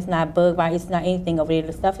bitten, it's not bug bite, it's not anything over there.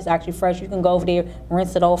 The stuff is actually fresh. You can go over there,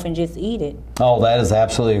 rinse it off, and just eat it. Oh, that is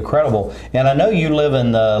absolutely incredible. And I know you live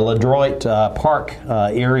in the LaDroit Park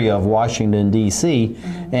area of Washington, D.C.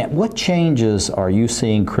 Mm-hmm. And what changes are you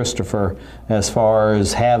seeing, Christopher, as far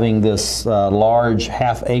as having this large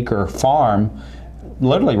half-acre farm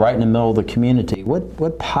literally right in the middle of the community?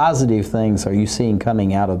 What positive things are you seeing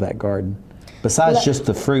coming out of that garden, besides just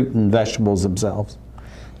the fruit and vegetables themselves?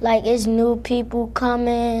 Like, it's new people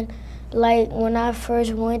coming. Like, when I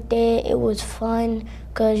first went there, it was fun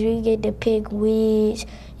because you get to pick weeds,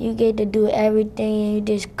 you get to do everything, and you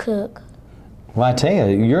just cook. Well, I tell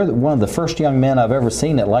you, you're one of the first young men I've ever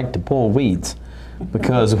seen that liked to pull weeds.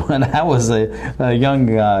 Because when I was a young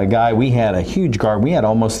guy, we had a huge garden. We had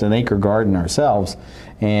almost an acre garden ourselves.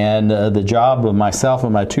 And the job of myself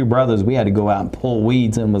and my two brothers, we had to go out and pull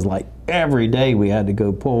weeds, and it was like every day we had to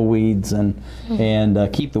go pull weeds and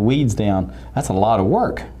keep the weeds down. That's a lot of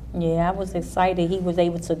work. Yeah, I was excited he was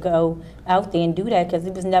able to go out there and do that because he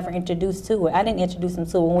was never introduced to it. I didn't introduce him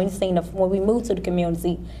to it. When we moved to the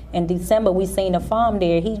community in December, we seen a farm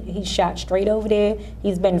there. He shot straight over there.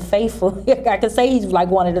 He's been faithful. I could say he's like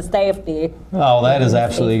one of the staff there. Oh, that is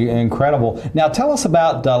absolutely incredible. Now tell us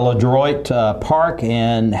about LaDroit Park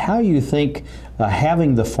and how you think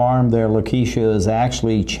having the farm there, Laquasha, is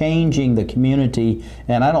actually changing the community,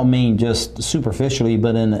 and I don't mean just superficially,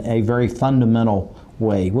 but in a very fundamental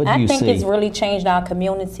way. What do you see? I think it's really changed our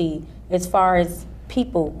community as far as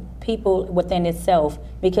people within itself,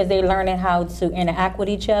 because they're learning how to interact with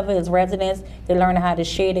each other as residents. They're learning how to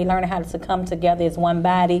share. They're learning how to come together as one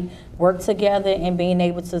body, work together, and being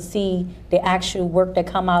able to see the actual work that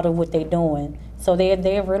come out of what they're doing. So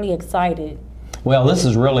they're really excited. Well, this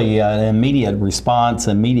is really an immediate response,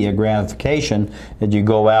 immediate gratification that you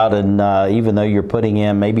go out and even though you're putting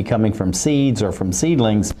in maybe coming from seeds or from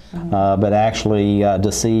seedlings, but actually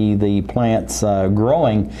to see the plants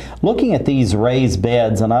growing. Looking at these raised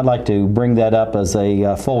beds, and I'd like to bring that up as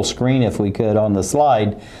a full screen if we could on the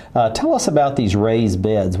slide. Tell us about these raised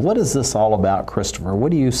beds. What is this all about, Christopher? What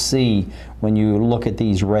do you see when you look at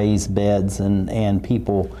these raised beds and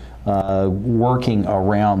people working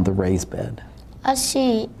around the raised bed? I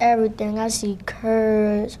see everything. I see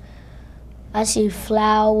curds, I see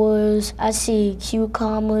flowers, I see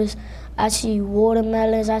cucumbers, I see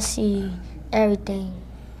watermelons, I see everything.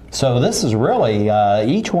 So this is really,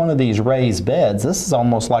 each one of these raised beds, this is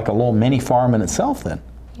almost like a little mini farm in itself then.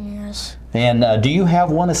 Yes. And do you have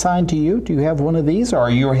one assigned to you? Do you have one of these, or are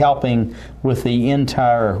you helping with the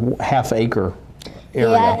entire half-acre area?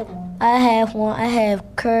 Yeah, I have one. I have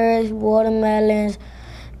curds, watermelons,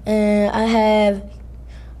 and I have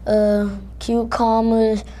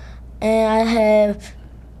cucumbers, and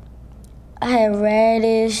I have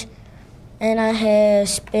radish, and I have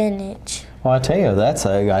spinach. Well, I tell you, that's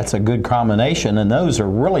a good combination, and those are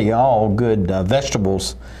really all good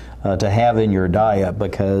vegetables to have in your diet,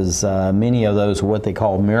 because many of those are what they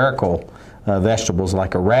call miracle vegetables,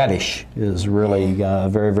 like a radish is really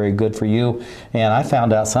very, very good for you. And I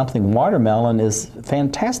found out something, watermelon is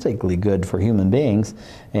fantastically good for human beings,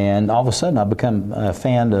 and all of a sudden I've become a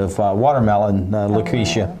fan of watermelon,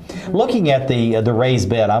 Laquasha. Looking at the raised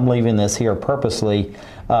bed, I'm leaving this here purposely.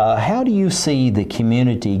 How do you see the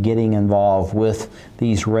community getting involved with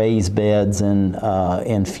these raised beds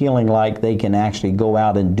and feeling like they can actually go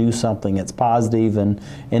out and do something that's positive and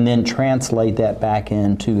then translate that back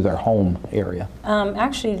into their home area?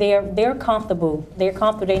 Actually, they're comfortable. They're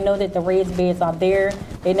comfortable. They know that the raised beds are there.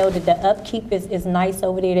 They know that the upkeep is nice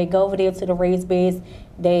over there. They go over there to the raised beds.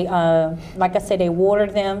 They, like I said, they water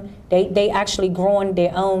them. They actually growing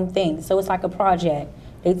their own things. So it's like a project.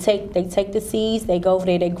 They take the seeds, they go over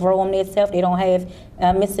there, they grow them themselves. They don't have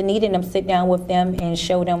Miss Anita and them sit down with them and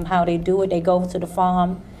show them how they do it. They go to the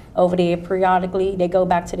farm over there periodically. They go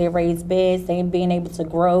back to their raised beds. They being able to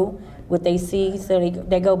grow with their seeds, so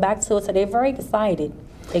they go back to it. So they're very excited.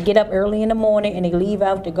 They get up early in the morning and they leave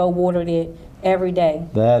out to go water it every day.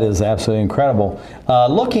 That is absolutely incredible.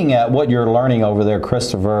 Looking at what you're learning over there,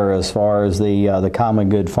 Christopher, as far as the Common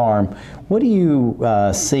Good Farm, what do you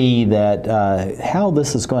see that how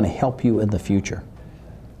this is going to help you in the future?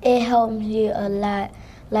 It helps you a lot.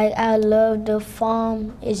 Like, I love the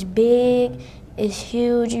farm. It's big, it's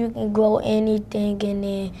huge. You can grow anything in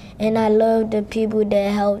there. And I love the people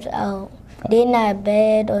that helps out. They're not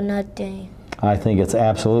bad or nothing. I think it's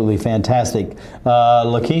absolutely fantastic.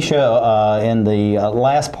 Laquasha, in the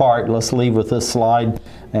last part, let's leave with this slide,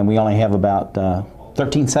 and we only have about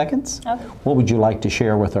 13 seconds. Okay. What would you like to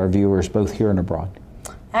share with our viewers, both here and abroad?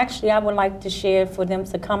 Actually, I would like to share for them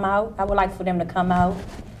to come out. I would like for them to come out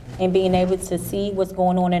and being able to see what's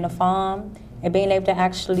going on in the farm and being able to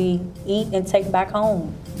actually eat and take back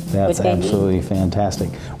home. That's absolutely fantastic.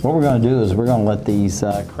 What we're going to do is we're going to let these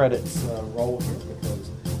credits roll here.